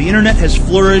internet. The internet has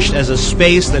flourished as a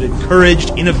space that encouraged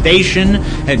innovation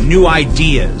and new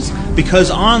ideas,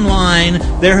 because online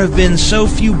there have been so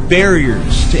few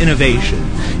barriers to innovation.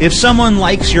 If someone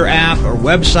likes your app or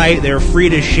website, they're free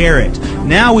to share it.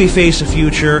 Now we face a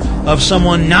future of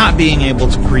someone not being able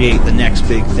to create the next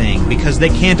big thing because they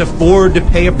can't afford to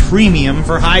pay a premium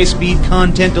for high-speed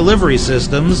content delivery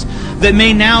systems that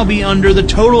may now be under the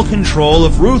total control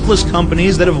of ruthless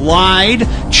companies that have lied,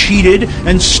 cheated,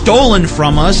 and stolen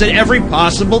from us at every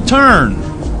possible turn.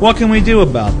 What can we do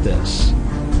about this?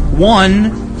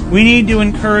 1. We need to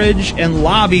encourage and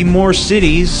lobby more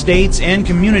cities, states, and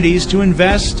communities to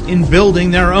invest in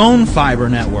building their own fiber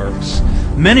networks.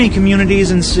 Many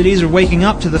communities and cities are waking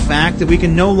up to the fact that we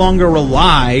can no longer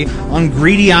rely on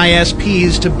greedy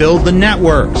ISPs to build the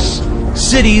networks.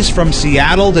 Cities from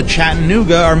Seattle to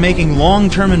Chattanooga are making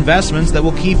long-term investments that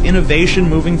will keep innovation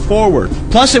moving forward.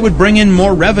 Plus, it would bring in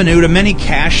more revenue to many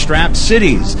cash-strapped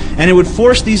cities, and it would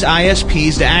force these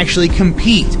ISPs to actually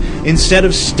compete instead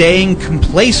of staying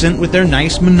complacent with their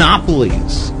nice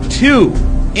monopolies. 2.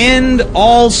 End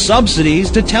all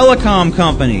subsidies to telecom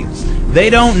companies. They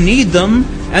don't need them,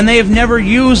 and they have never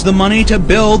used the money to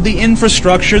build the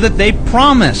infrastructure that they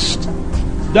promised.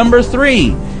 Number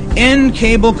 3. End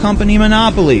cable company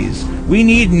monopolies. We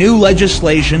need new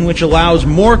legislation which allows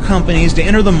more companies to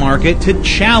enter the market to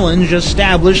challenge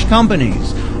established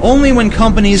companies. Only when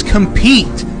companies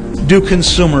compete do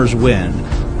consumers win.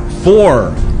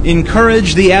 4.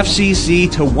 Encourage the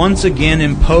FCC to once again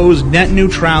impose net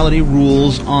neutrality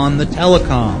rules on the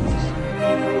telecoms.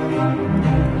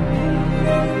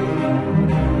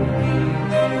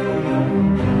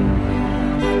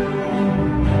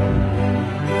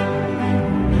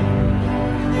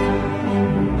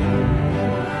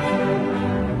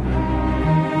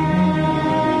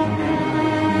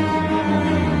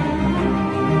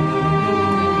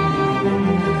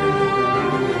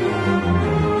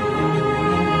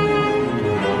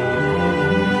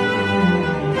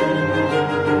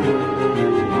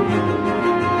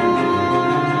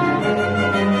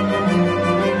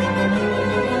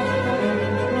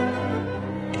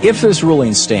 If this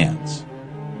ruling stands,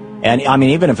 and I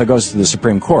mean, even if it goes to the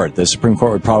Supreme Court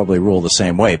would probably rule the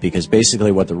same way, because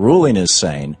basically what the ruling is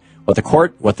saying, what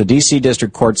the D.C.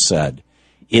 District Court said,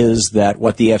 is that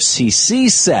what the FCC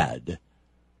said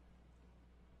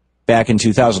back in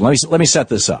 2000. Let me set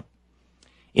this up.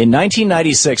 In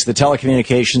 1996, the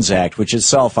Telecommunications Act, which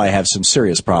itself I have some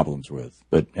serious problems with,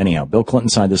 but anyhow, Bill Clinton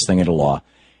signed this thing into law.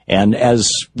 And as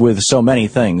with so many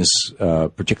things,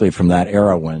 particularly from that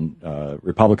era when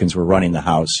Republicans were running the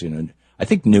House, I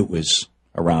think Newt was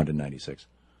around in 96.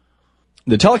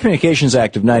 The Telecommunications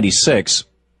Act of 96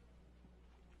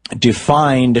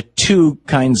 defined two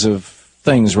kinds of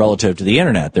things relative to the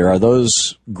Internet. There are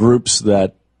those groups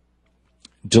that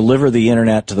deliver the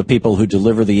Internet to the people who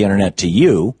deliver the Internet to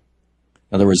you.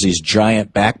 In other words, these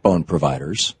giant backbone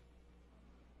providers.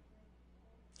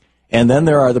 And then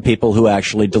there are the people who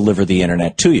actually deliver the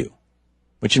Internet to you,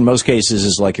 which in most cases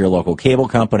is like your local cable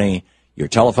company, your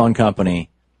telephone company.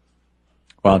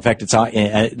 Well, in fact,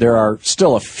 there are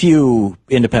still a few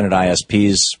independent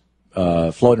ISPs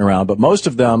floating around, but most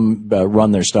of them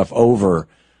run their stuff over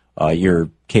your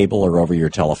cable or over your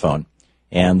telephone,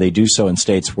 and they do so in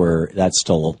states where that's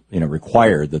still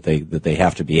required that they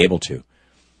have to be able to.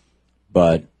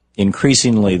 But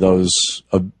increasingly those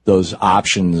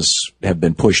options have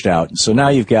been pushed out. And so now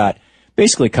you've got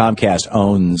basically Comcast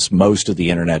owns most of the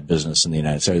internet business in the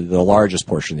United States, the largest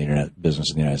portion of the internet business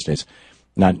in the United States.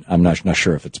 I'm not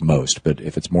sure if it's most, but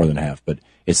if it's more than half, but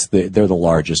they're the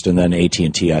largest. And then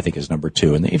AT&T, I think, is number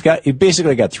 2. And you've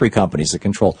basically got 3 companies that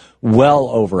control well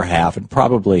over half, and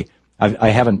probably, I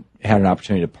haven't had an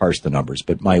opportunity to parse the numbers,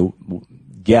 but my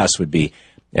guess would be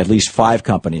at least 5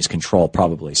 companies control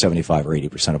probably 75 or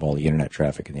 80% of all the internet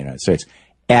traffic in the United States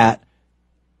at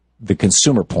the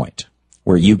consumer point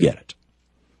where you get it.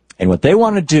 And what they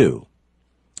want to do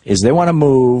is they want to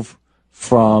move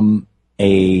from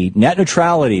a net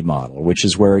neutrality model, which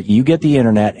is where you get the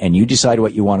internet and you decide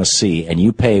what you want to see, and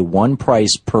you pay one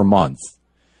price per month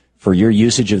for your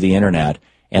usage of the internet,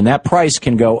 and that price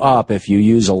can go up if you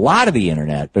use a lot of the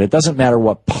internet, but it doesn't matter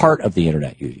what part of the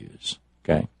internet you use.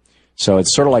 Okay, so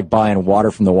it's sort of like buying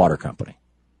water from the water company.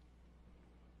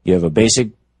 You have a basic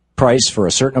price for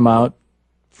a certain amount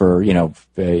for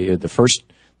the first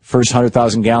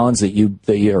 100,000 gallons that you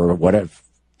or whatever.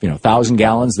 1,000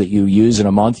 gallons that you use in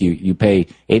a month, you pay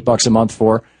 $8 a month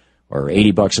for, or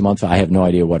 $80 a month. I have no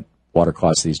idea what water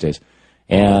costs these days.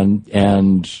 And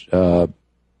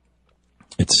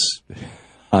it's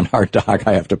on our dock.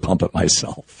 I have to pump it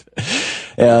myself.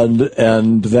 And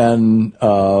then,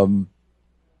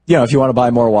 if you want to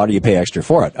buy more water, you pay extra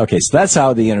for it. Okay. So that's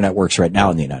how the internet works right now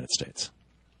in the United States.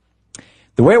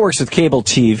 The way it works with cable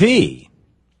TV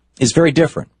is very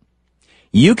different.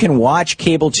 You can watch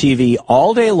cable TV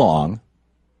all day long,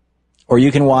 or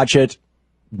you can watch it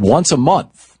once a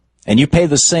month, and you pay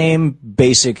the same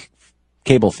basic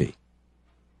cable fee.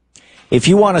 If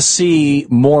you want to see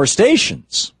more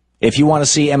stations, if you want to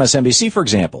see MSNBC, for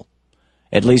example,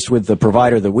 at least with the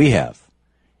provider that we have,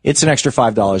 it's an extra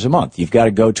 $5 a month. You've got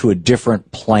to go to a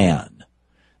different plan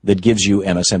that gives you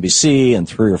MSNBC and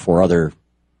 3 or 4 other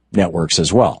networks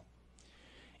as well.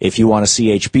 If you want to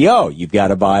see HBO, you've got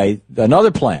to buy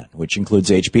another plan, which includes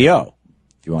HBO.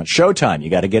 If you want Showtime, you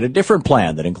got to get a different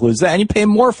plan that includes that, and you pay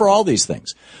more for all these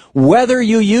things, whether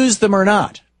you use them or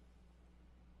not.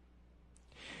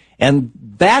 And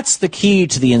that's the key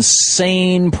to the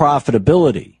insane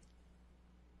profitability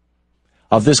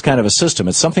of this kind of a system.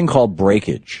 It's something called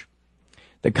breakage.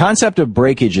 The concept of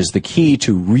breakage is the key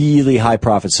to really high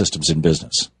profit systems in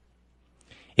business.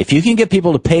 If you can get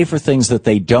people to pay for things that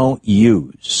they don't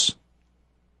use,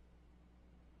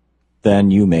 then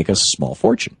you make a small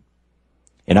fortune.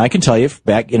 And I can tell you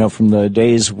back, from the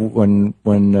days when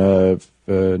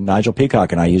Nigel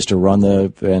Peacock and I used to run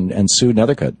and Sue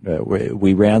Nethercutt,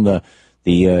 we ran the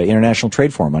International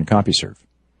Trade Forum on CompuServe.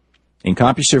 And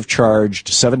CompuServe charged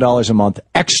 $7 a month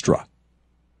extra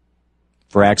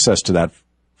for access to that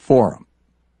forum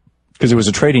because it was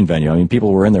a trading venue. I mean,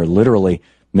 people were in there literally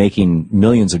making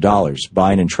millions of dollars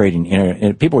buying and trading.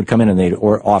 And people would come in and they'd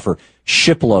offer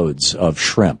shiploads of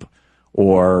shrimp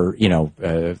or,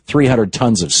 300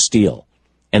 tons of steel.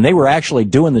 And they were actually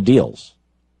doing the deals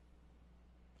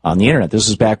on the internet. This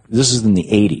is in the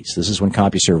 80s. This is when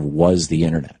CompuServe was the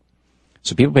internet.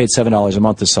 So people paid $7 a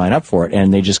month to sign up for it,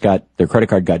 and they just their credit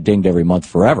card got dinged every month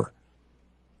forever.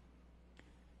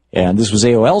 And this was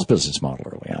AOL's business model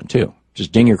early on, too.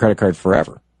 Just ding your credit card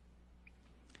forever.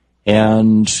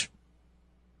 And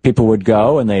people would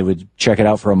go and they would check it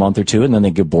out for a month or two, and then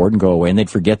they'd get bored and go away, and they'd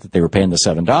forget that they were paying the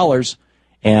 $7.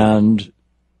 And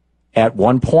at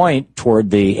one point, toward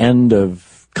the end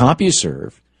of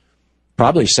CompuServe,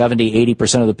 probably 70,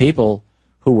 80% of the people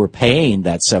who were paying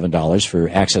that $7 for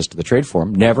access to the trade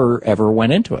forum never, ever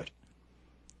went into it.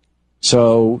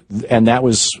 So, and that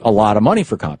was a lot of money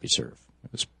for CompuServe.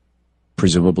 It was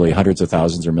presumably hundreds of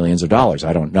thousands or millions of dollars.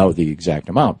 I don't know the exact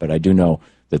amount, but I do know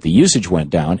that the usage went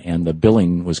down and the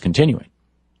billing was continuing.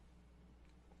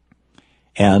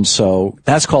 And so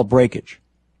that's called breakage.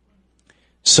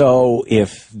 So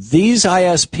if these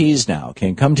ISPs now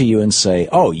can come to you and say,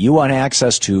 oh, you want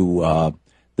access to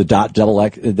the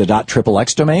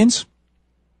 .XXX domains,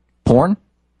 porn,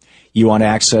 you want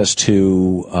access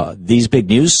to these big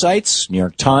news sites, New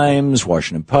York Times,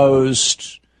 Washington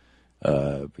Post,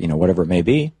 whatever it may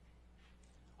be.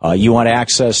 You want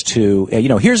access to,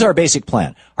 here's our basic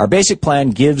plan. Our basic plan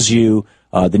gives you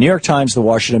the New York Times, the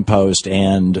Washington Post,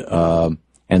 and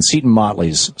Seton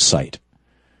Motley's site.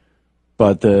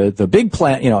 But the big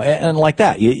plan, and like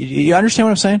that. You understand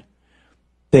what I'm saying?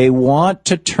 They want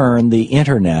to turn the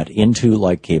internet into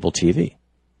like cable TV.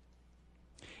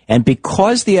 And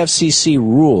because the FCC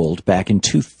ruled back in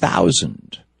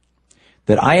 2000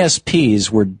 that ISPs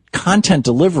were content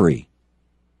delivery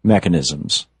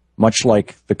mechanisms, much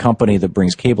like the company that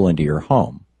brings cable into your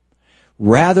home,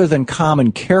 rather than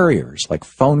common carriers like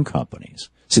phone companies.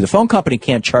 See, the phone company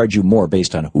can't charge you more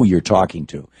based on who you're talking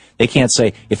to. They can't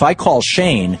say, if I call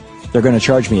Shane, they're going to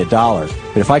charge me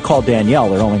 $1, but if I call Danielle,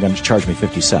 they're only going to charge me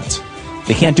 50 cents.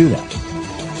 They can't do that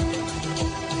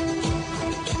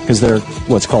because they're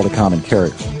what's called a common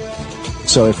carrier.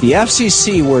 So if the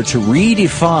FCC were to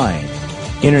redefine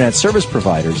Internet service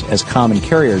providers as common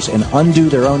carriers and undo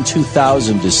their own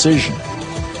 2000 decision,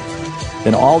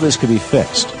 then all this could be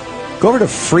fixed. Go over to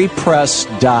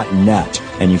freepress.net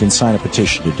and you can sign a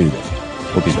petition to do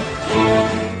that. We'll be back.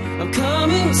 I'm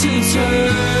coming to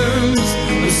terms.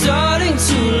 I'm starting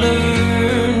to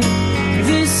learn.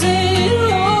 This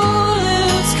ain't all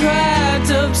it's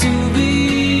cracked up to be.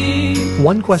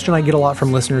 One question I get a lot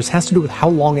from listeners has to do with how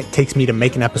long it takes me to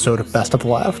make an episode of Best of the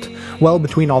Left. Well,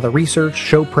 between all the research,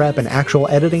 show prep, and actual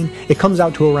editing, it comes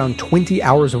out to around 20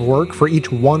 hours of work for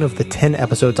each one of the 10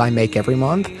 episodes I make every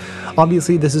month.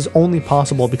 Obviously, this is only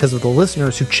possible because of the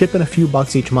listeners who chip in a few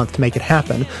bucks each month to make it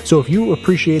happen, so if you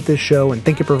appreciate this show and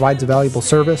think it provides a valuable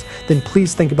service, then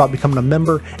please think about becoming a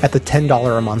member at the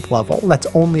 $10 a month level. That's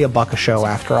only $1 a show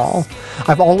after all.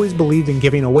 I've always believed in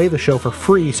giving away the show for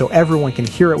free so everyone can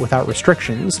hear it without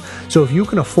restrictions, so if you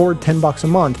can afford $10 a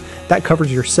month, that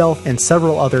covers yourself and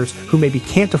several others who maybe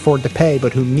can't afford to pay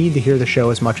but who need to hear the show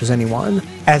as much as anyone.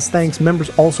 As thanks, members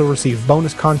also receive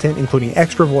bonus content including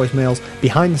extra voicemails,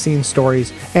 behind-the-scenes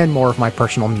stories, and more of my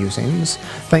personal musings.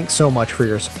 Thanks so much for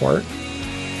your support.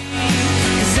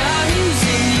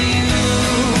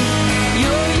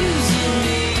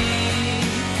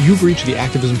 You've reached the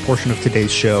activism portion of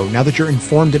today's show. Now that you're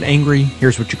informed and angry,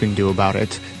 here's what you can do about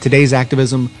it. Today's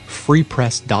activism,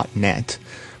 freepress.net.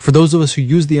 For those of us who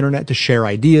use the internet to share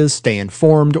ideas, stay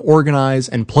informed, organize,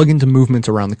 and plug into movements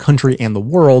around the country and the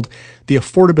world, the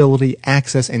affordability,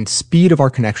 access, and speed of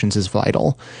our connections is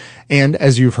vital. And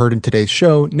as you've heard in today's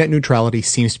show, net neutrality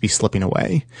seems to be slipping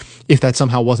away. If that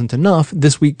somehow wasn't enough,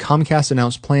 this week Comcast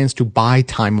announced plans to buy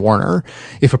Time Warner.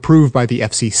 If approved by the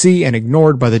FCC and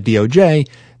ignored by the DOJ,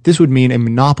 this would mean a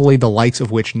monopoly the likes of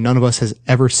which none of us has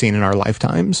ever seen in our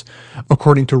lifetimes.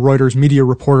 According to Reuters media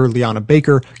reporter Liana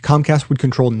Baker, Comcast would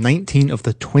control 19 of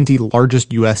the 20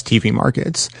 largest U.S. TV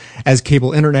markets. As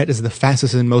cable internet is the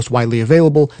fastest and most widely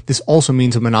available, this also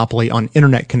means a monopoly on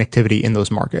internet connectivity in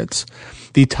those markets.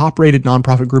 The top-rated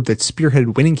nonprofit group that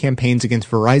spearheaded winning campaigns against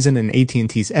Verizon and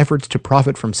AT&T's efforts to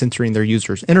profit from censoring their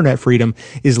users' internet freedom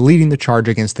is leading the charge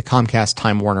against the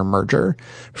Comcast-Time Warner merger.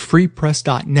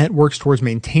 FreePress.net works towards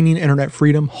maintaining internet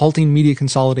freedom, halting media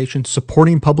consolidation,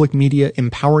 supporting public media,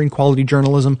 empowering quality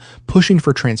journalism, pushing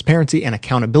for transparency and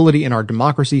accountability in our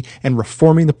democracy, and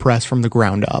reforming the press from the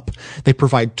ground up. They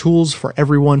provide tools for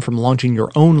everyone from launching your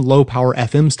own low-power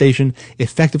FM station,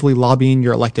 effectively lobbying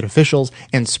your elected officials,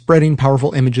 and spreading powerful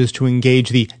images to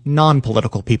engage the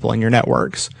non-political people in your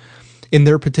networks. In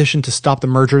their petition to stop the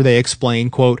merger, they explain,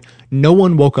 quote, "No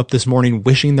one woke up this morning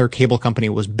wishing their cable company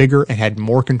was bigger and had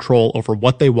more control over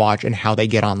what they watch and how they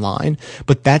get online.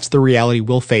 But that's the reality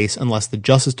we'll face unless the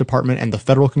Justice Department and the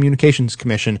Federal Communications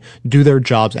Commission do their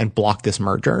jobs and block this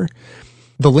merger."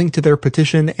 The link to their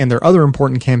petition and their other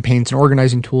important campaigns and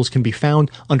organizing tools can be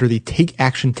found under the Take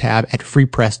Action tab at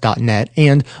freepress.net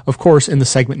and, of course, in the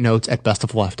segment notes at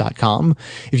bestoftheleft.com.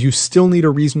 If you still need a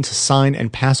reason to sign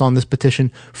and pass on this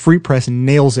petition, Free Press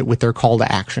nails it with their call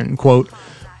to action. Quote,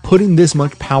 "Putting this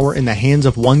much power in the hands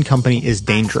of one company is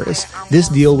dangerous. This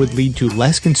deal would lead to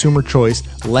less consumer choice,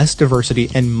 less diversity,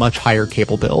 and much higher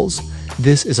cable bills.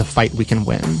 This is a fight we can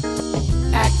win."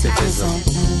 Activism.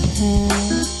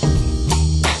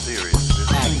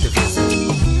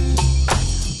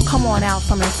 Come on out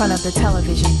from in front of the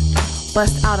television.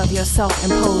 Bust out of your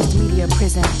self-imposed media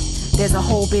prison. There's a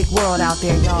whole big world out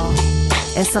there, y'all.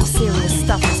 And some serious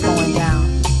stuff is going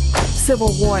down.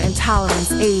 Civil war,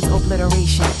 intolerance, AIDS,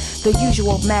 obliteration. The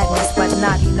usual madness, but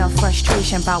not enough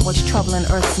frustration about what's troubling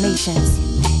Earth's nations.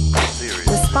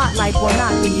 The spotlight will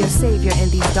not be your savior in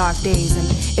these dark days, and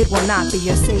it will not be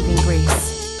your saving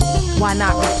grace. Why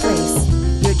not replace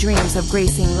your dreams of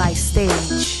gracing life's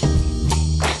stage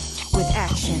with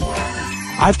action?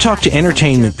 I've talked to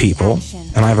entertainment people,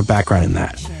 and I have a background in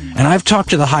that. And I've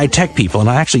talked to the high-tech people, and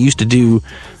I actually used to do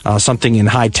something in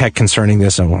high-tech concerning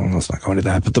this, and well, let's not go into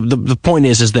that. But the point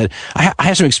is that I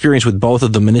have some experience with both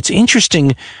of them, and it's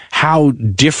interesting how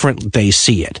different they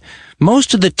see it.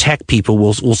 Most of the tech people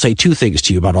will say two things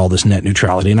to you about all this net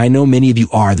neutrality, and I know many of you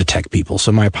are the tech people,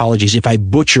 so my apologies if I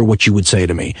butcher what you would say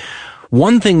to me.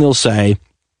 One thing they'll say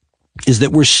is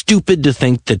that we're stupid to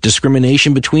think that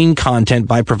discrimination between content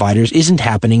by providers isn't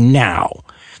happening now.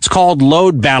 It's called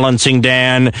load balancing,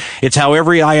 Dan. It's how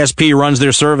every ISP runs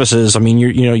their services. I mean,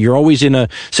 you're always in a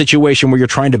situation where you're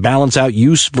trying to balance out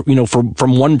use,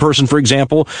 from one person, for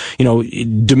example,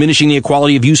 diminishing the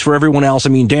equality of use for everyone else. I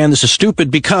mean, Dan, this is stupid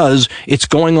because it's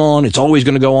going on. It's always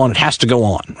going to go on. It has to go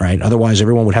on, right? Otherwise,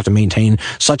 everyone would have to maintain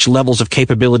such levels of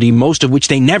capability, most of which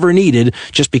they never needed,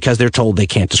 just because they're told they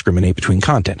can't discriminate between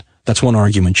content. That's one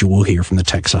argument you will hear from the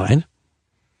tech side.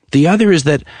 The other is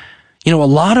that, a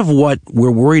lot of what we're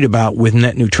worried about with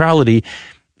net neutrality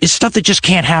is stuff that just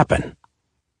can't happen.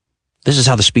 This is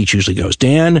how the speech usually goes.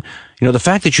 Dan, the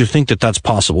fact that you think that that's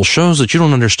possible shows that you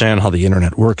don't understand how the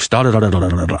internet works,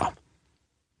 da-da-da-da-da-da-da.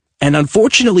 And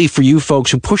unfortunately for you folks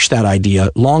who push that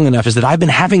idea long enough is that I've been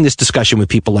having this discussion with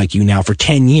people like you now for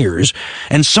 10 years,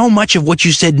 and so much of what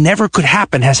you said never could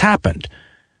happen has happened.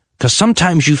 Because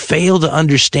sometimes you fail to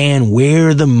understand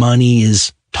where the money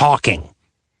is talking.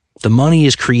 The money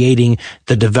is creating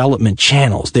the development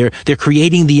channels. They're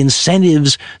creating the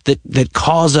incentives that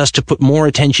cause us to put more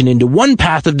attention into one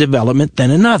path of development than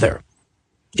another.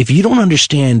 If you don't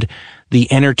understand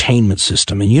the entertainment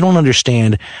system and you don't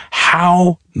understand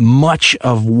how much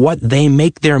of what they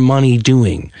make their money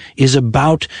doing is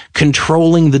about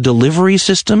controlling the delivery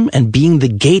system and being the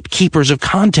gatekeepers of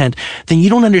content, then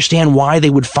you don't understand why they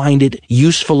would find it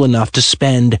useful enough to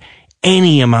spend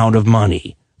any amount of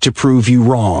money to prove you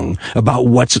wrong about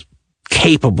what's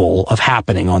capable of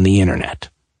happening on the internet.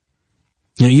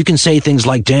 You can say things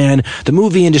like, Dan, the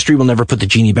movie industry will never put the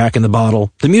genie back in the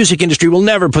bottle. The music industry will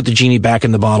never put the genie back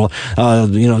in the bottle.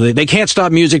 They can't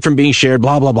stop music from being shared,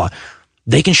 blah, blah, blah.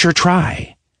 They can sure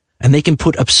try. And they can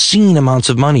put obscene amounts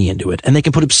of money into it. And they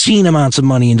can put obscene amounts of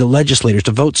money into legislators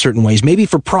to vote certain ways, maybe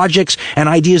for projects and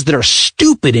ideas that are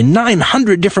stupid in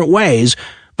 900 different ways,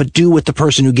 but do what the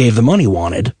person who gave the money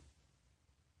wanted.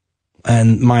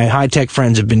 And my high-tech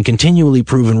friends have been continually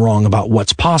proven wrong about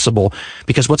what's possible,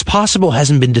 because what's possible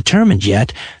hasn't been determined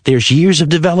yet. There's years of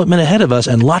development ahead of us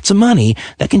and lots of money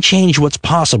that can change what's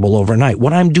possible overnight.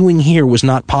 What I'm doing here was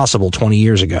not possible 20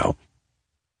 years ago.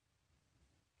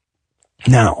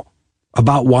 Now,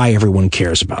 about why everyone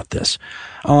cares about this.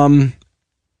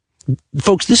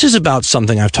 Folks, this is about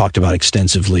something I've talked about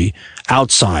extensively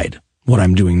outside what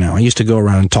I'm doing now. I used to go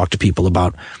around and talk to people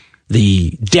about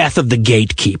the death of the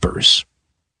gatekeepers.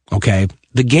 Okay?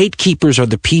 The gatekeepers are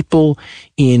the people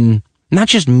in not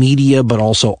just media, but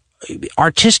also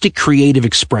artistic creative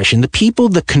expression, the people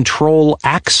that control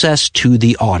access to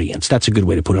the audience. That's a good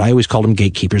way to put it. I always call them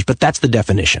gatekeepers, but that's the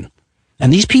definition.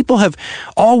 And these people have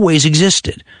always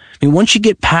existed. I mean, once you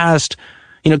get past,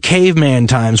 caveman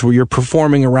times where you're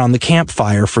performing around the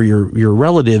campfire for your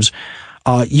relatives,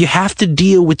 you have to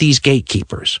deal with these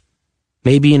gatekeepers.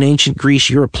 Maybe in ancient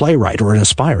Greece, you're a playwright or an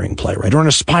aspiring playwright or an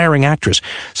aspiring actress.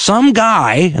 Some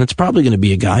guy, and it's probably going to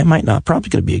be a guy, might not, probably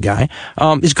going to be a guy,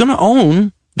 is going to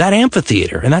own that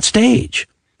amphitheater and that stage.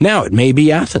 Now, it may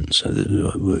be Athens.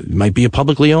 It might be a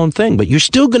publicly owned thing, but you're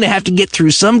still going to have to get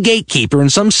through some gatekeeper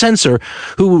and some censor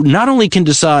who not only can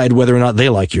decide whether or not they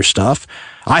like your stuff.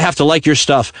 I have to like your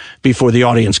stuff before the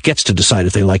audience gets to decide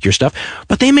if they like your stuff,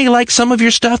 but they may like some of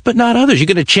your stuff, but not others.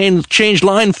 You're going to change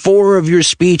line 4 of your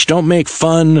speech. Don't make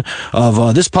fun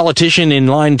of this politician in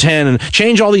line 10 and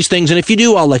change all these things. And if you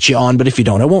do, I'll let you on. But if you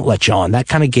don't, I won't let you on. That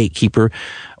kind of gatekeeper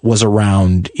was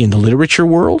around in the literature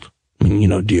world. I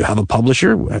mean, do you have a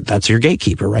publisher? That's your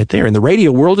gatekeeper right there. In the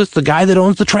radio world, it's the guy that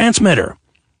owns the transmitter.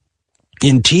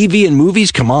 In TV and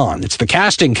movies, come on. It's the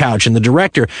casting couch and the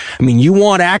director. I mean, you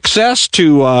want access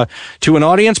to an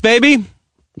audience, baby?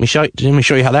 Let me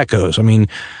show you how that goes. I mean,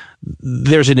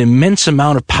 there's an immense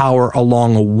amount of power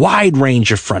along a wide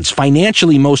range of fronts,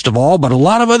 financially most of all, but a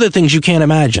lot of other things you can't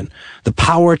imagine. The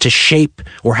power to shape,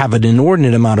 or have an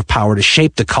inordinate amount of power to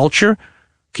shape the culture.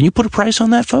 Can you put a price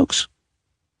on that, folks?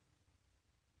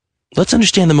 Let's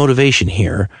understand the motivation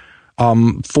here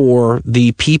for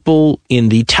the people in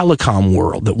the telecom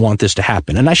world that want this to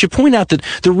happen. And I should point out that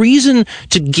the reason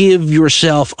to give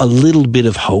yourself a little bit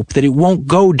of hope that it won't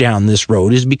go down this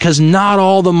road is because not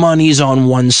all the money's on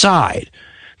one side.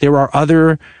 There are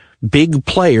other big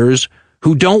players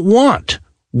who don't want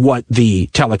what the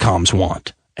telecoms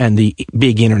want and the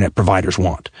big internet providers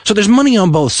want. So there's money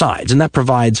on both sides, and that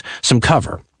provides some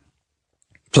cover.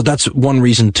 So that's one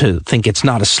reason to think it's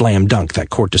not a slam dunk, that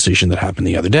court decision that happened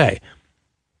the other day.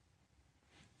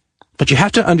 But you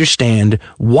have to understand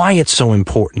why it's so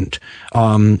important.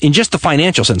 In just the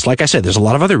financial sense, like I said, there's a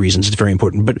lot of other reasons it's very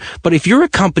important. But if you're a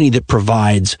company that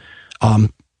provides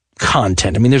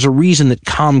content, I mean, there's a reason that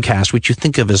Comcast, which you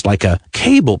think of as like a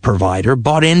cable provider,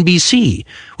 bought NBC,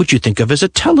 which you think of as a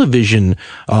television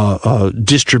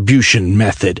distribution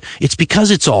method. It's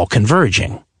because it's all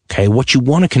converging. Okay, what you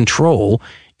want to control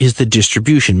is the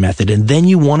distribution method, and then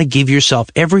you want to give yourself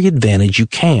every advantage you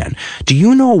can. Do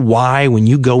you know why when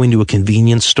you go into a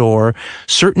convenience store,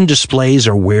 certain displays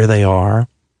are where they are?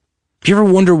 Do you ever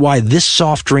wonder why this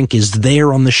soft drink is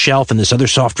there on the shelf and this other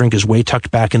soft drink is way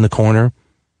tucked back in the corner?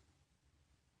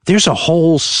 There's a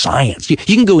whole science. You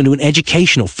can go into an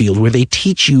educational field where they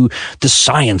teach you the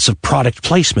science of product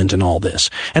placement and all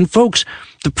this. And folks,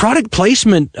 the product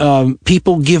placement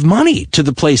people give money to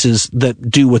the places that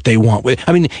do what they want.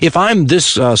 I mean, if I'm this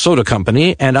soda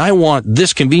company and I want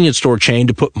this convenience store chain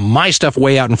to put my stuff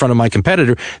way out in front of my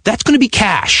competitor, that's going to be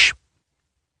cash.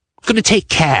 It's going to take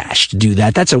cash to do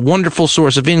that. That's a wonderful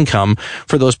source of income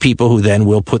for those people who then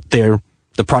will put the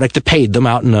product that paid them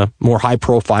out in a more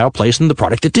high-profile place than the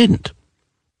product that didn't.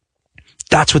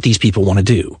 That's what these people want to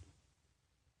do.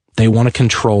 They want to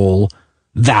control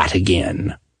that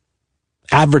again.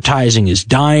 Advertising is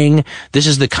dying. This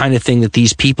is the kind of thing that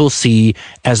these people see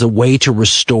as a way to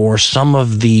restore some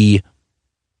of the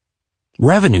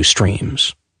revenue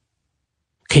streams.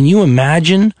 Can you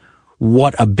imagine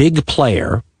what a big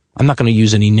player, I'm not going to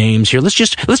use any names here, let's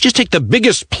just take the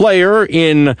biggest player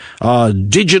in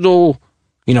digital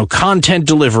content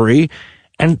delivery,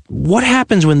 and what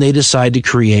happens when they decide to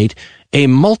create a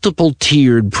multiple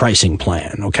tiered pricing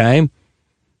plan, okay?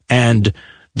 And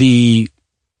the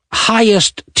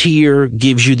highest tier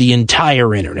gives you the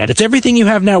entire internet. It's everything you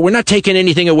have now. We're not taking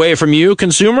anything away from you,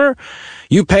 consumer.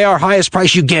 You pay our highest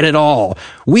price, you get it all.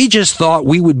 We just thought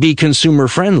we would be consumer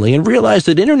friendly and realized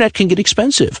that internet can get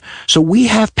expensive. So we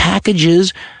have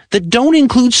packages that don't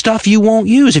include stuff you won't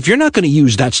use. If you're not going to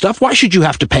use that stuff, why should you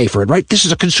have to pay for it, right? This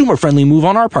is a consumer-friendly move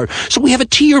on our part. So we have a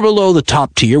tier below the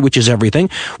top tier, which is everything,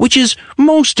 which is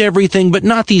most everything, but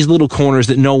not these little corners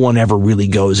that no one ever really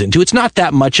goes into. It's not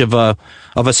that much of a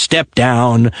step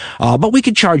down, but we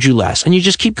could charge you less. And you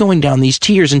just keep going down these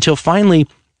tiers until finally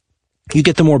you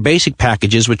get the more basic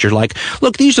packages, which are like,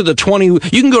 look, these are the 20, you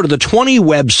can go to the 20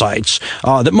 websites,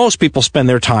 that most people spend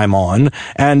their time on,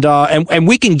 and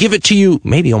we can give it to you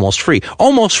maybe almost free.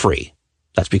 Almost free.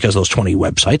 That's because those 20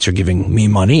 websites are giving me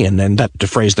money, and then that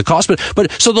defrays the cost.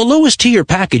 But so the lowest tier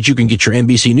package, you can get your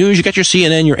NBC News, you got your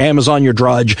CNN, your Amazon, your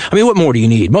Drudge. I mean, what more do you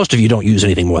need? Most of you don't use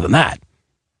anything more than that.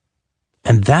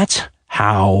 And that's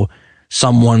how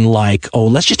someone like,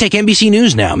 let's just take NBC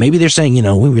News now. Maybe they're saying,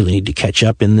 we really need to catch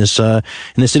up in this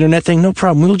internet thing. No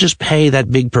problem. We'll just pay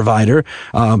that big provider,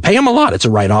 pay them a lot. It's a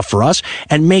write-off for us,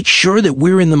 and make sure that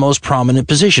we're in the most prominent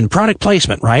position. Product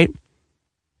placement, right?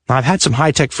 Now, I've had some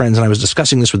high-tech friends, and I was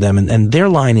discussing this with them, and their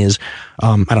line is,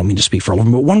 I don't mean to speak for all of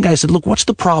them, but one guy said, look, what's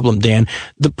the problem, Dan?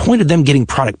 The point of them getting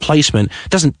product placement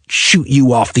doesn't shoot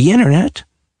you off the internet.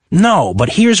 No, but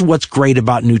here's what's great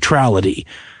about neutrality.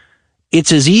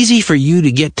 It's as easy for you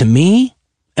to get to me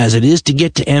as it is to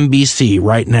get to NBC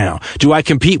right now. Do I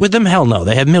compete with them? Hell no.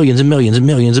 They have millions and millions and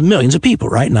millions and millions of people,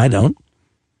 right? And I don't.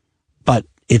 But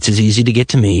it's as easy to get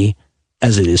to me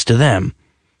as it is to them.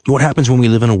 What happens when we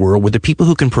live in a world where the people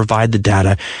who can provide the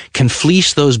data can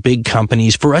fleece those big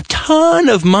companies for a ton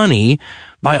of money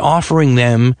by offering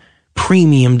them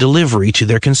premium delivery to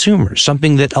their consumers,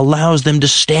 something that allows them to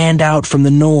stand out from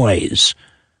the noise?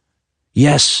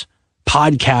 Yes,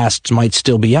 podcasts might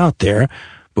still be out there,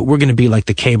 but we're going to be like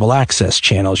the cable access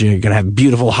channels. You're going to have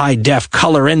beautiful high-def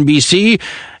color NBC,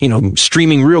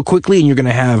 streaming real quickly, and you're going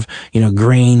to have,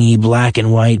 grainy, black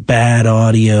and white, bad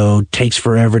audio, takes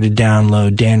forever to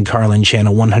download, Dan Carlin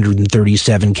channel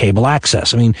 137 cable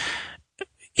access. I mean,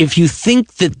 if you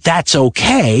think that that's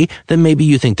okay, then maybe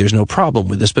you think there's no problem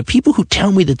with this. But people who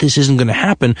tell me that this isn't going to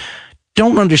happen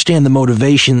don't understand the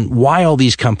motivation why all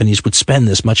these companies would spend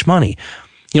this much money.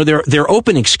 Their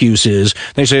open excuse is,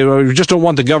 they say, we just don't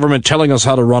want the government telling us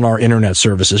how to run our internet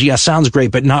services. Yeah, sounds great,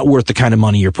 but not worth the kind of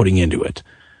money you're putting into it.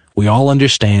 We all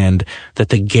understand that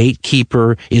the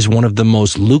gatekeeper is one of the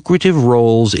most lucrative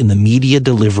roles in the media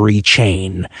delivery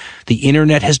chain. The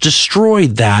internet has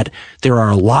destroyed that. There are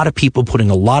a lot of people putting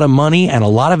a lot of money and a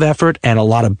lot of effort and a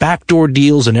lot of backdoor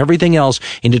deals and everything else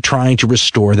into trying to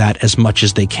restore that as much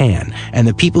as they can. And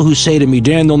the people who say to me,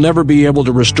 Dan, they'll never be able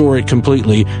to restore it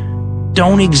completely,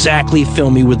 don't exactly fill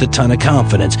me with a ton of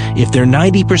confidence. If they're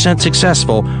 90%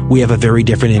 successful, we have a very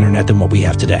different internet than what we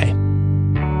have today.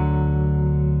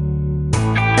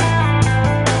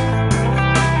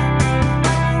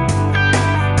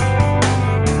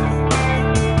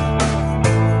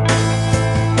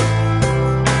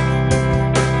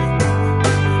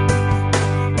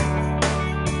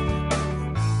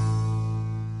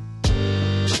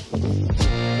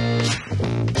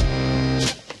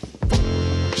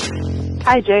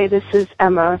 Hi, Jay. This is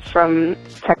Emma from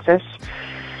Texas.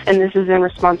 And this is in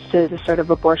response to the sort of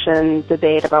abortion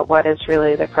debate about what is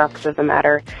really the crux of the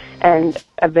matter. And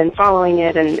I've been following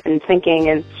it and thinking,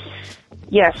 and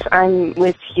yes, I'm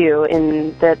with you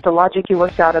in that the logic you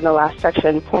worked out in the last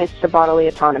section points to bodily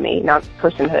autonomy, not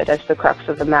personhood, as the crux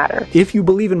of the matter. If you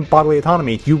believe in bodily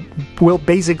autonomy, you will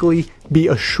basically be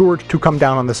assured to come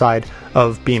down on the side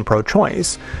of being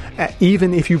pro-choice,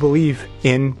 even if you believe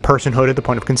in personhood at the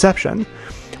point of conception.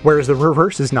 Whereas the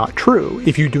reverse is not true.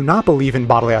 If you do not believe in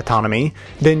bodily autonomy,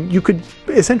 then you could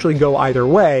essentially go either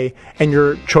way, and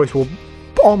your choice will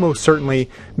almost certainly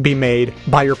be made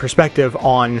by your perspective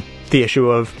on the issue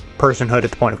of personhood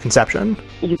at the point of conception.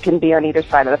 You can be on either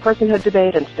side of the personhood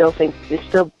debate and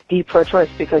still be pro-choice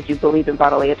because you believe in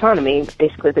bodily autonomy.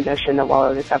 Basically the notion that while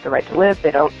others have the right to live, they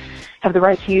don't have the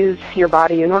right to use your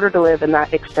body in order to live, and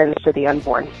that extends to the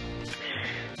unborn.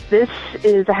 This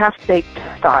is a half-baked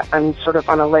thought. I'm sort of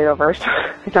on a layover, so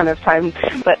I don't have time.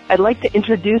 But I'd like to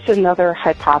introduce another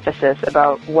hypothesis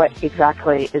about what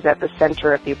exactly is at the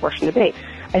center of the abortion debate.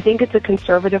 I think it's a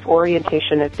conservative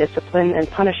orientation of discipline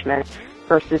and punishment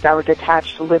versus our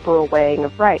detached liberal weighing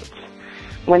of rights.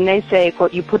 When they say,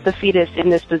 quote, you put the fetus in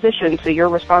this position, so you're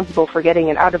responsible for getting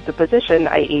it out of the position,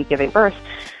 i.e. giving birth,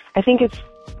 I think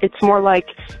it's more like,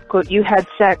 quote, you had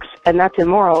sex and that's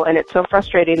immoral and it's so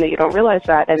frustrating that you don't realize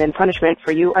that, and in punishment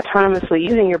for you autonomously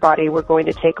using your body, we're going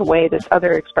to take away this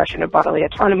other expression of bodily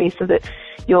autonomy so that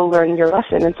you'll learn your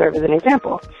lesson and serve as an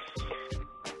example.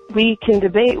 We can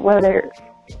debate whether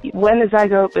when the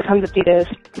zygote becomes a fetus,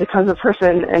 becomes a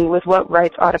person, and with what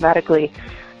rights automatically,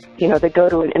 they go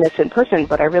to an innocent person,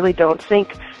 but I really don't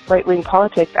think right-wing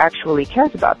politics actually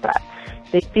cares about that.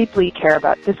 They deeply care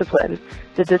about discipline.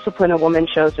 The discipline a woman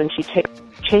shows when she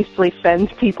chastely fends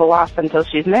people off until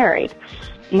she's married.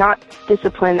 Not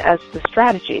discipline as the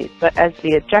strategy, but as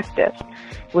the objective,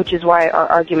 which is why our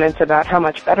arguments about how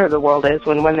much better the world is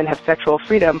when women have sexual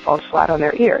freedom falls flat on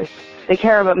their ears. They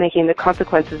care about making the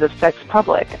consequences of sex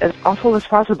public, as awful as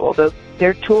possible, though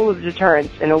they're a tool of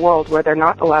deterrence in a world where they're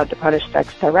not allowed to punish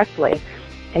sex directly,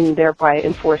 and thereby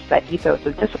enforce that ethos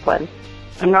of discipline.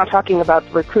 I'm not talking about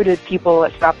recruited people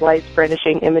at stoplights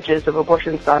brandishing images of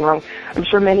abortions gone wrong. I'm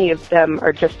sure many of them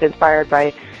are just inspired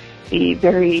by the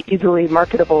very easily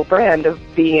marketable brand of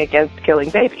being against killing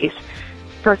babies.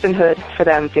 Personhood for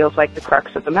them feels like the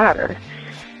crux of the matter.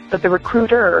 But the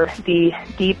recruiter, the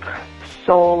deep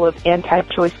soul of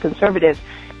anti-choice conservatives,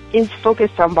 is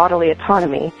focused on bodily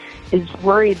autonomy, is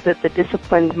worried that the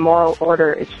disciplined moral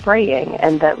order is fraying,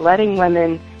 and that letting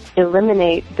women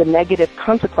eliminate the negative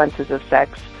consequences of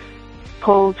sex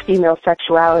pulls female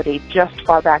sexuality just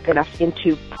far back enough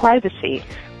into privacy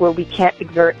where we can't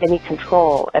exert any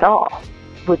control at all,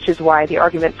 which is why the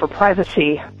argument for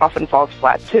privacy often falls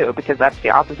flat too, because that's the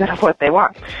opposite of what they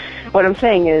want. What I'm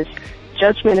saying is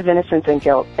judgment of innocence and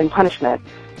guilt and punishment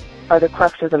are the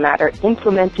crux of the matter,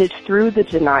 implemented through the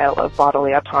denial of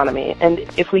bodily autonomy. And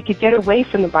if we could get away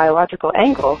from the biological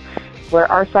angle, where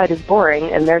our side is boring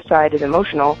and their side is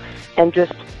emotional, and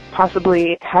just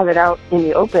possibly have it out in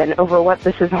the open over what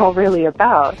this is all really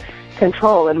about,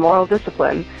 control and moral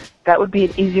discipline, that would be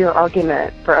an easier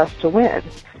argument for us to win,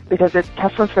 because it's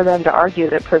tougher for them to argue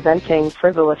that preventing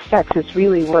frivolous sex is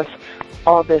really worth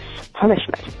all this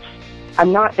punishment.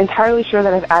 I'm not entirely sure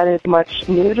that I've added much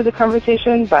new to the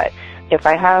conversation, but if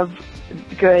I have,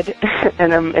 good,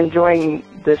 and I'm enjoying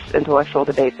this intellectual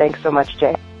debate. Thanks so much,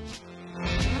 Jay.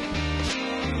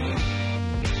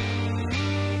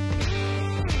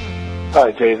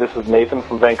 Hi, Jay. This is Nathan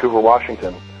from Vancouver,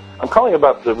 Washington. I'm calling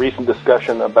about the recent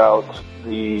discussion about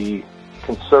the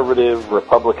conservative,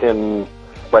 Republican,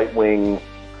 right-wing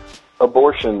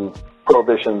abortion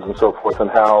prohibitions and so forth, and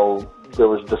how there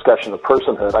was discussion of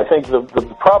personhood. I think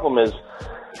the problem is,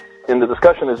 in the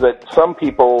discussion, is that some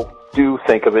people do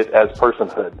think of it as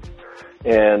personhood.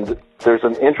 And there's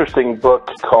an interesting book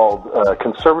called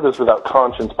Conservatives Without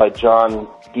Conscience by John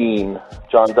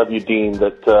W. Dean,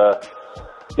 that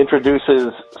introduces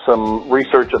some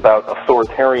research about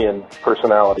authoritarian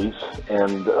personalities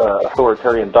and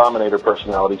authoritarian dominator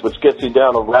personalities, which gets you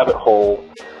down a rabbit hole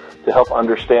to help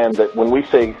understand that when we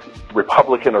say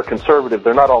Republican or conservative,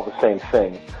 they're not all the same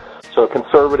thing. So a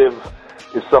conservative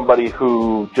is somebody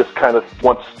who just kind of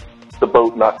wants the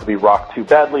boat not to be rocked too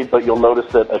badly, but you'll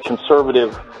notice that a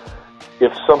conservative,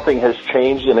 if something has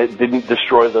changed and it didn't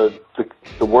destroy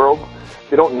the world,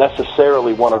 they don't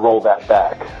necessarily want to roll that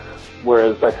back.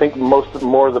 Whereas I think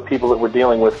more of the people that we're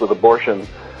dealing with abortion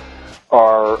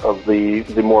are of the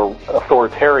more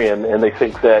authoritarian, and they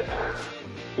think that,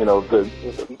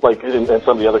 like and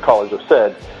some of the other callers have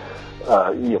said,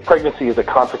 pregnancy is a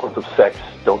consequence of sex.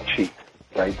 Don't cheat,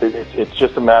 right? It's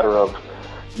just a matter of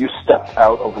you stepped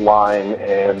out of line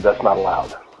and that's not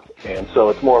allowed. And so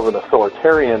it's more of an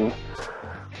authoritarian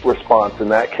response in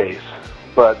that case.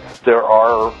 But there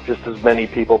are just as many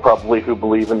people probably who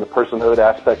believe in the personhood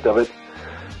aspect of it,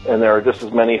 and there are just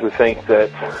as many who think that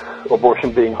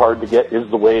abortion being hard to get is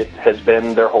the way it has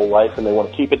been their whole life, and they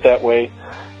want to keep it that way.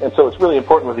 And so it's really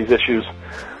important with these issues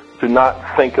to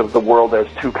not think of the world as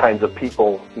two kinds of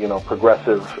people,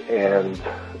 progressive and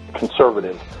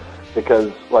conservative.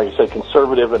 Because, like I said,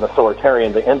 conservative and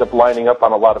authoritarian, they end up lining up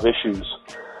on a lot of issues.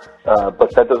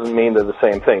 But that doesn't mean they're the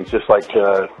same thing. Just like,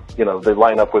 they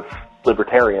line up with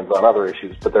libertarians on other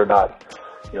issues, but they're not,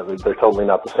 they're totally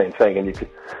not the same thing. And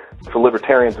for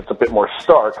libertarians, it's a bit more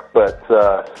stark, but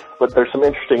there's some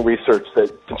interesting research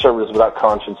that Conservatives Without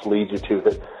Conscience leads you to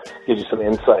that gives you some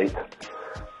insight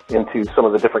into some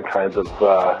of the different kinds of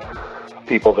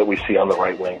people that we see on the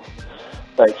right wing.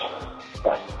 Thanks.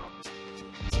 Bye.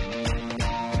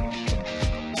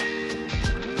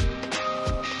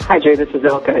 Hi, Jay. This is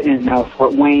Elka in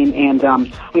Fort Wayne, and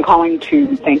I'm calling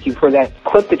to thank you for that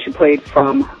clip that you played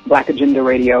from Black Agenda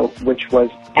Radio, which was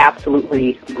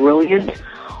absolutely brilliant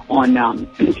on,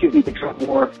 the drug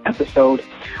war episode.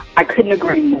 I couldn't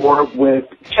agree more with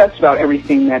just about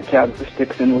everything that Bruce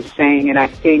Dixon was saying, and I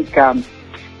think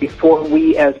before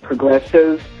we as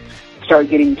progressives start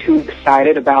getting too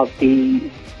excited about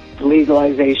the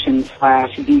legalization /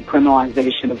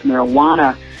 decriminalization of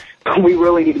marijuana, we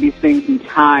really need to be spending some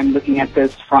time looking at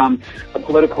this from a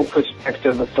political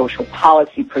perspective, a social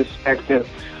policy perspective,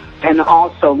 and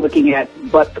also looking at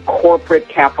what the corporate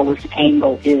capitalist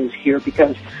angle is here,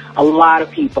 because a lot of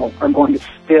people are going to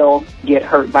still get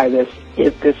hurt by this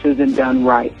if this isn't done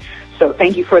right. So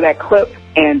thank you for that clip,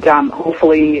 and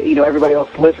hopefully, everybody else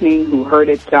listening who heard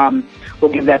it will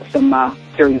give that some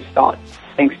serious thought.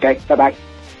 Thanks, Jay. Bye-bye.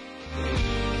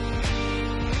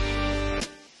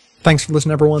 Thanks for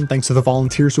listening, everyone. Thanks to the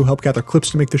volunteers who helped gather clips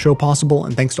to make the show possible,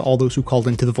 and thanks to all those who called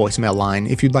into the voicemail line.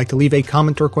 If you'd like to leave a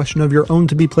comment or question of your own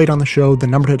to be played on the show, the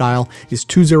number to dial is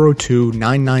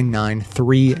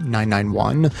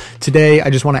 202-999-3991. Today,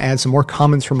 I just want to add some more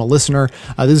comments from a listener.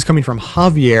 This is coming from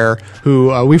Javier,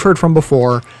 who we've heard from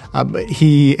before.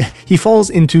 He falls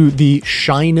into the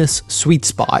shyness sweet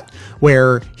spot,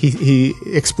 where he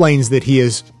explains that he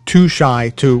is too shy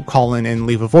to call in and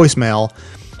leave a voicemail.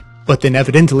 But then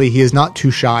evidently he is not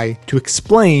too shy to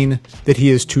explain that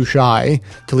he is too shy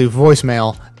to leave a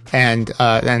voicemail, and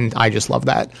I just love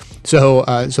that. So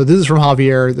this is from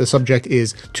Javier. The subject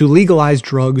is, to legalize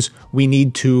drugs, we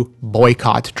need to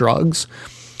boycott drugs.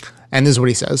 And this is what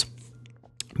he says.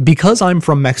 Because I'm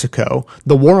from Mexico,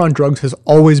 the war on drugs has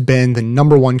always been the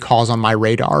number one cause on my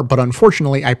radar, but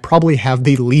unfortunately I probably have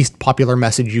the least popular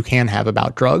message you can have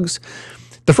about drugs.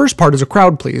 The first part is a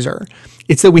crowd pleaser.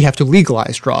 It's that we have to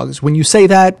legalize drugs. When you say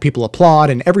that, people applaud,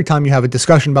 and every time you have a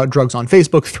discussion about drugs on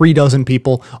Facebook, 36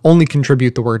 people only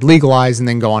contribute the word legalize and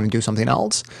then go on and do something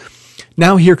else.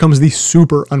 Now here comes the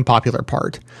super unpopular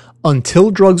part. Until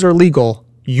drugs are legal,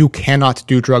 you cannot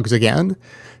do drugs again.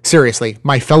 Seriously,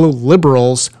 my fellow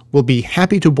liberals will be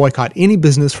happy to boycott any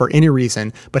business for any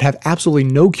reason, but have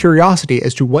absolutely no curiosity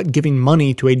as to what giving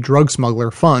money to a drug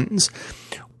smuggler funds.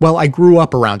 Well, I grew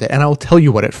up around it, and I will tell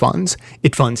you what it funds.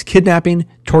 It funds kidnapping,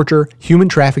 torture, human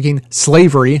trafficking,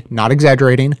 slavery, not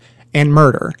exaggerating, and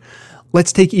murder.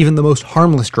 Let's take even the most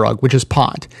harmless drug, which is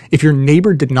pot. If your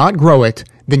neighbor did not grow it,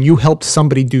 then you helped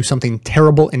somebody do something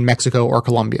terrible in Mexico or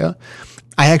Colombia.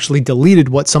 I actually deleted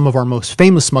what some of our most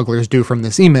famous smugglers do from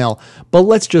this email, but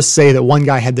let's just say that one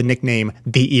guy had the nickname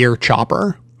the Ear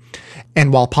Chopper.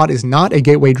 And while pot is not a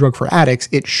gateway drug for addicts,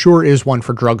 it sure is one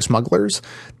for drug smugglers.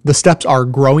 The steps are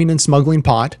growing and smuggling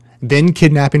pot, then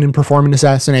kidnapping and performing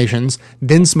assassinations,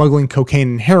 then smuggling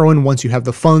cocaine and heroin once you have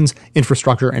the funds,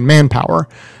 infrastructure, and manpower.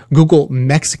 Google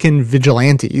Mexican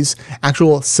vigilantes.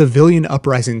 Actual civilian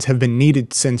uprisings have been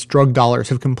needed since drug dollars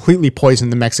have completely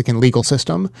poisoned the Mexican legal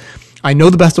system. I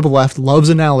know the best of the left loves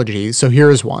analogies, so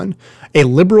here is one. A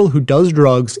liberal who does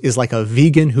drugs is like a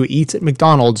vegan who eats at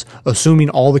McDonald's, assuming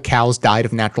all the cows died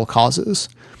of natural causes.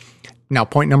 Now,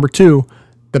 point number 2.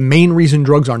 The main reason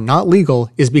drugs are not legal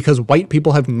is because white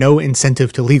people have no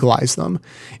incentive to legalize them.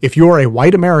 If you are a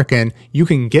white American, you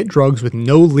can get drugs with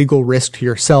no legal risk to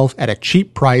yourself at a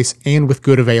cheap price and with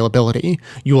good availability.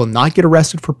 You will not get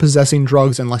arrested for possessing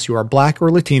drugs unless you are black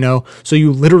or Latino, so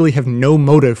you literally have no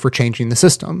motive for changing the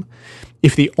system.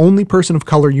 If the only person of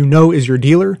color you know is your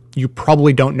dealer, you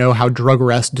probably don't know how drug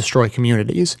arrests destroy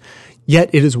communities. Yet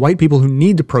it is white people who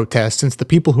need to protest, since the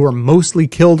people who are mostly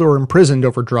killed or imprisoned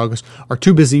over drugs are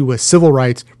too busy with civil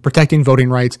rights, protecting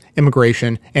voting rights,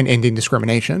 immigration, and ending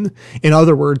discrimination. In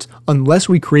other words, unless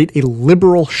we create a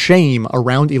liberal shame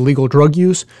around illegal drug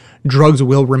use, drugs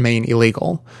will remain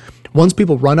illegal. Once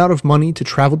people run out of money to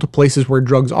travel to places where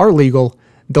drugs are legal,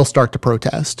 they'll start to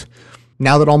protest.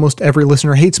 Now that almost every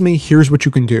listener hates me, here's what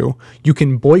you can do. You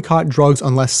can boycott drugs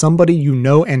unless somebody you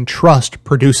know and trust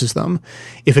produces them.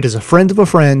 If it is a friend of a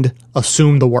friend,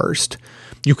 assume the worst.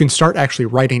 You can start actually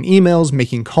writing emails,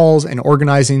 making calls, and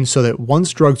organizing so that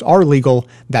once drugs are legal,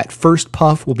 that first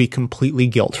puff will be completely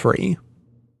guilt-free.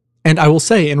 And I will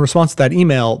say, in response to that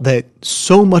email, that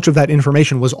so much of that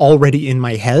information was already in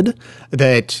my head,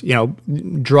 that,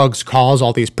 drugs cause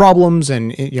all these problems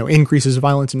and, increases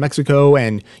violence in Mexico.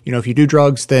 And, if you do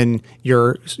drugs, then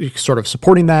you're sort of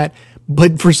supporting that.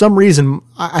 But for some reason,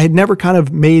 I had never kind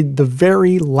of made the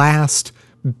very last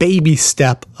baby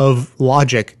step of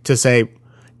logic to say,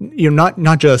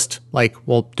 not just like,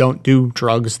 well, don't do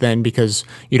drugs then because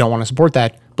you don't want to support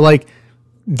that, but like,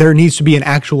 there needs to be an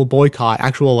actual boycott,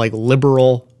 actual like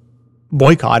liberal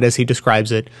boycott, as he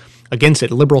describes it, against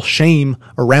it, liberal shame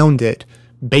around it,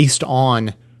 based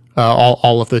on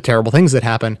all of the terrible things that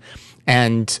happen.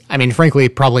 And I mean, frankly,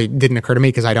 it probably didn't occur to me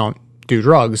because I don't do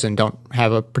drugs and don't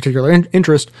have a particular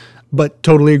interest, but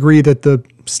totally agree that the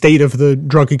state of the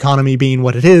drug economy being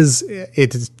what it is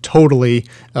totally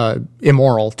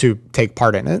immoral to take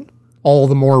part in it. All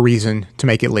the more reason to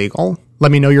make it legal.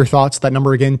 Let me know your thoughts. That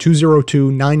number again,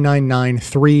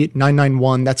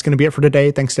 202-999-3991. That's going to be it for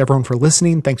today. Thanks to everyone for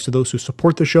listening. Thanks to those who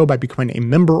support the show by becoming a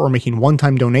member or making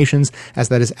one-time donations, as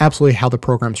that is absolutely how the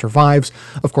program survives.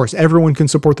 Of course, everyone can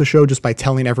support the show just by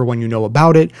telling everyone you know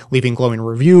about it, leaving glowing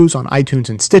reviews on iTunes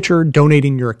and Stitcher,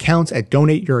 donating your accounts at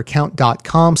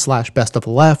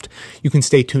donateyouraccount.com/bestoftheleft. You can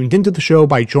stay tuned into the show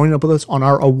by joining up with us on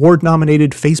our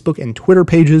award-nominated Facebook and Twitter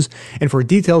pages. And for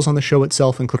details on the show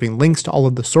itself, including links to all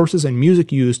of the sources and music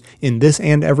used in this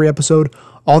and every episode,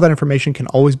 all that information can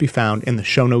always be found in the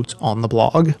show notes on the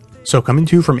blog. So coming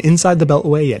to you from inside the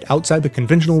Beltway yet outside the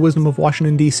conventional wisdom of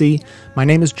Washington, D.C., my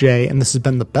name is Jay, and this has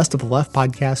been the Best of the Left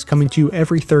podcast, coming to you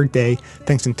every third day,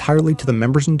 thanks entirely to the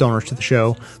members and donors to the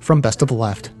show from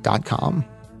bestoftheleft.com.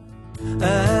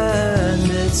 And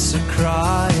it's a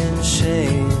crying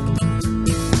shame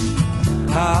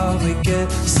how we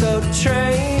get so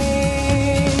trained.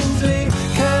 We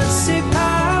can't see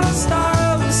past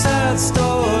our own sad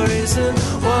stories and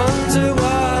wonder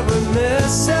what we're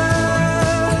missing.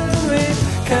 We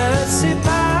can't see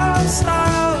past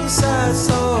our own sad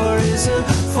stories and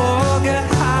forget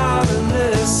how to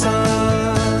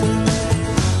listen.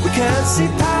 We can't see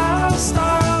past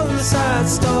our own sad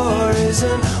stories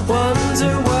and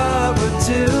wonder what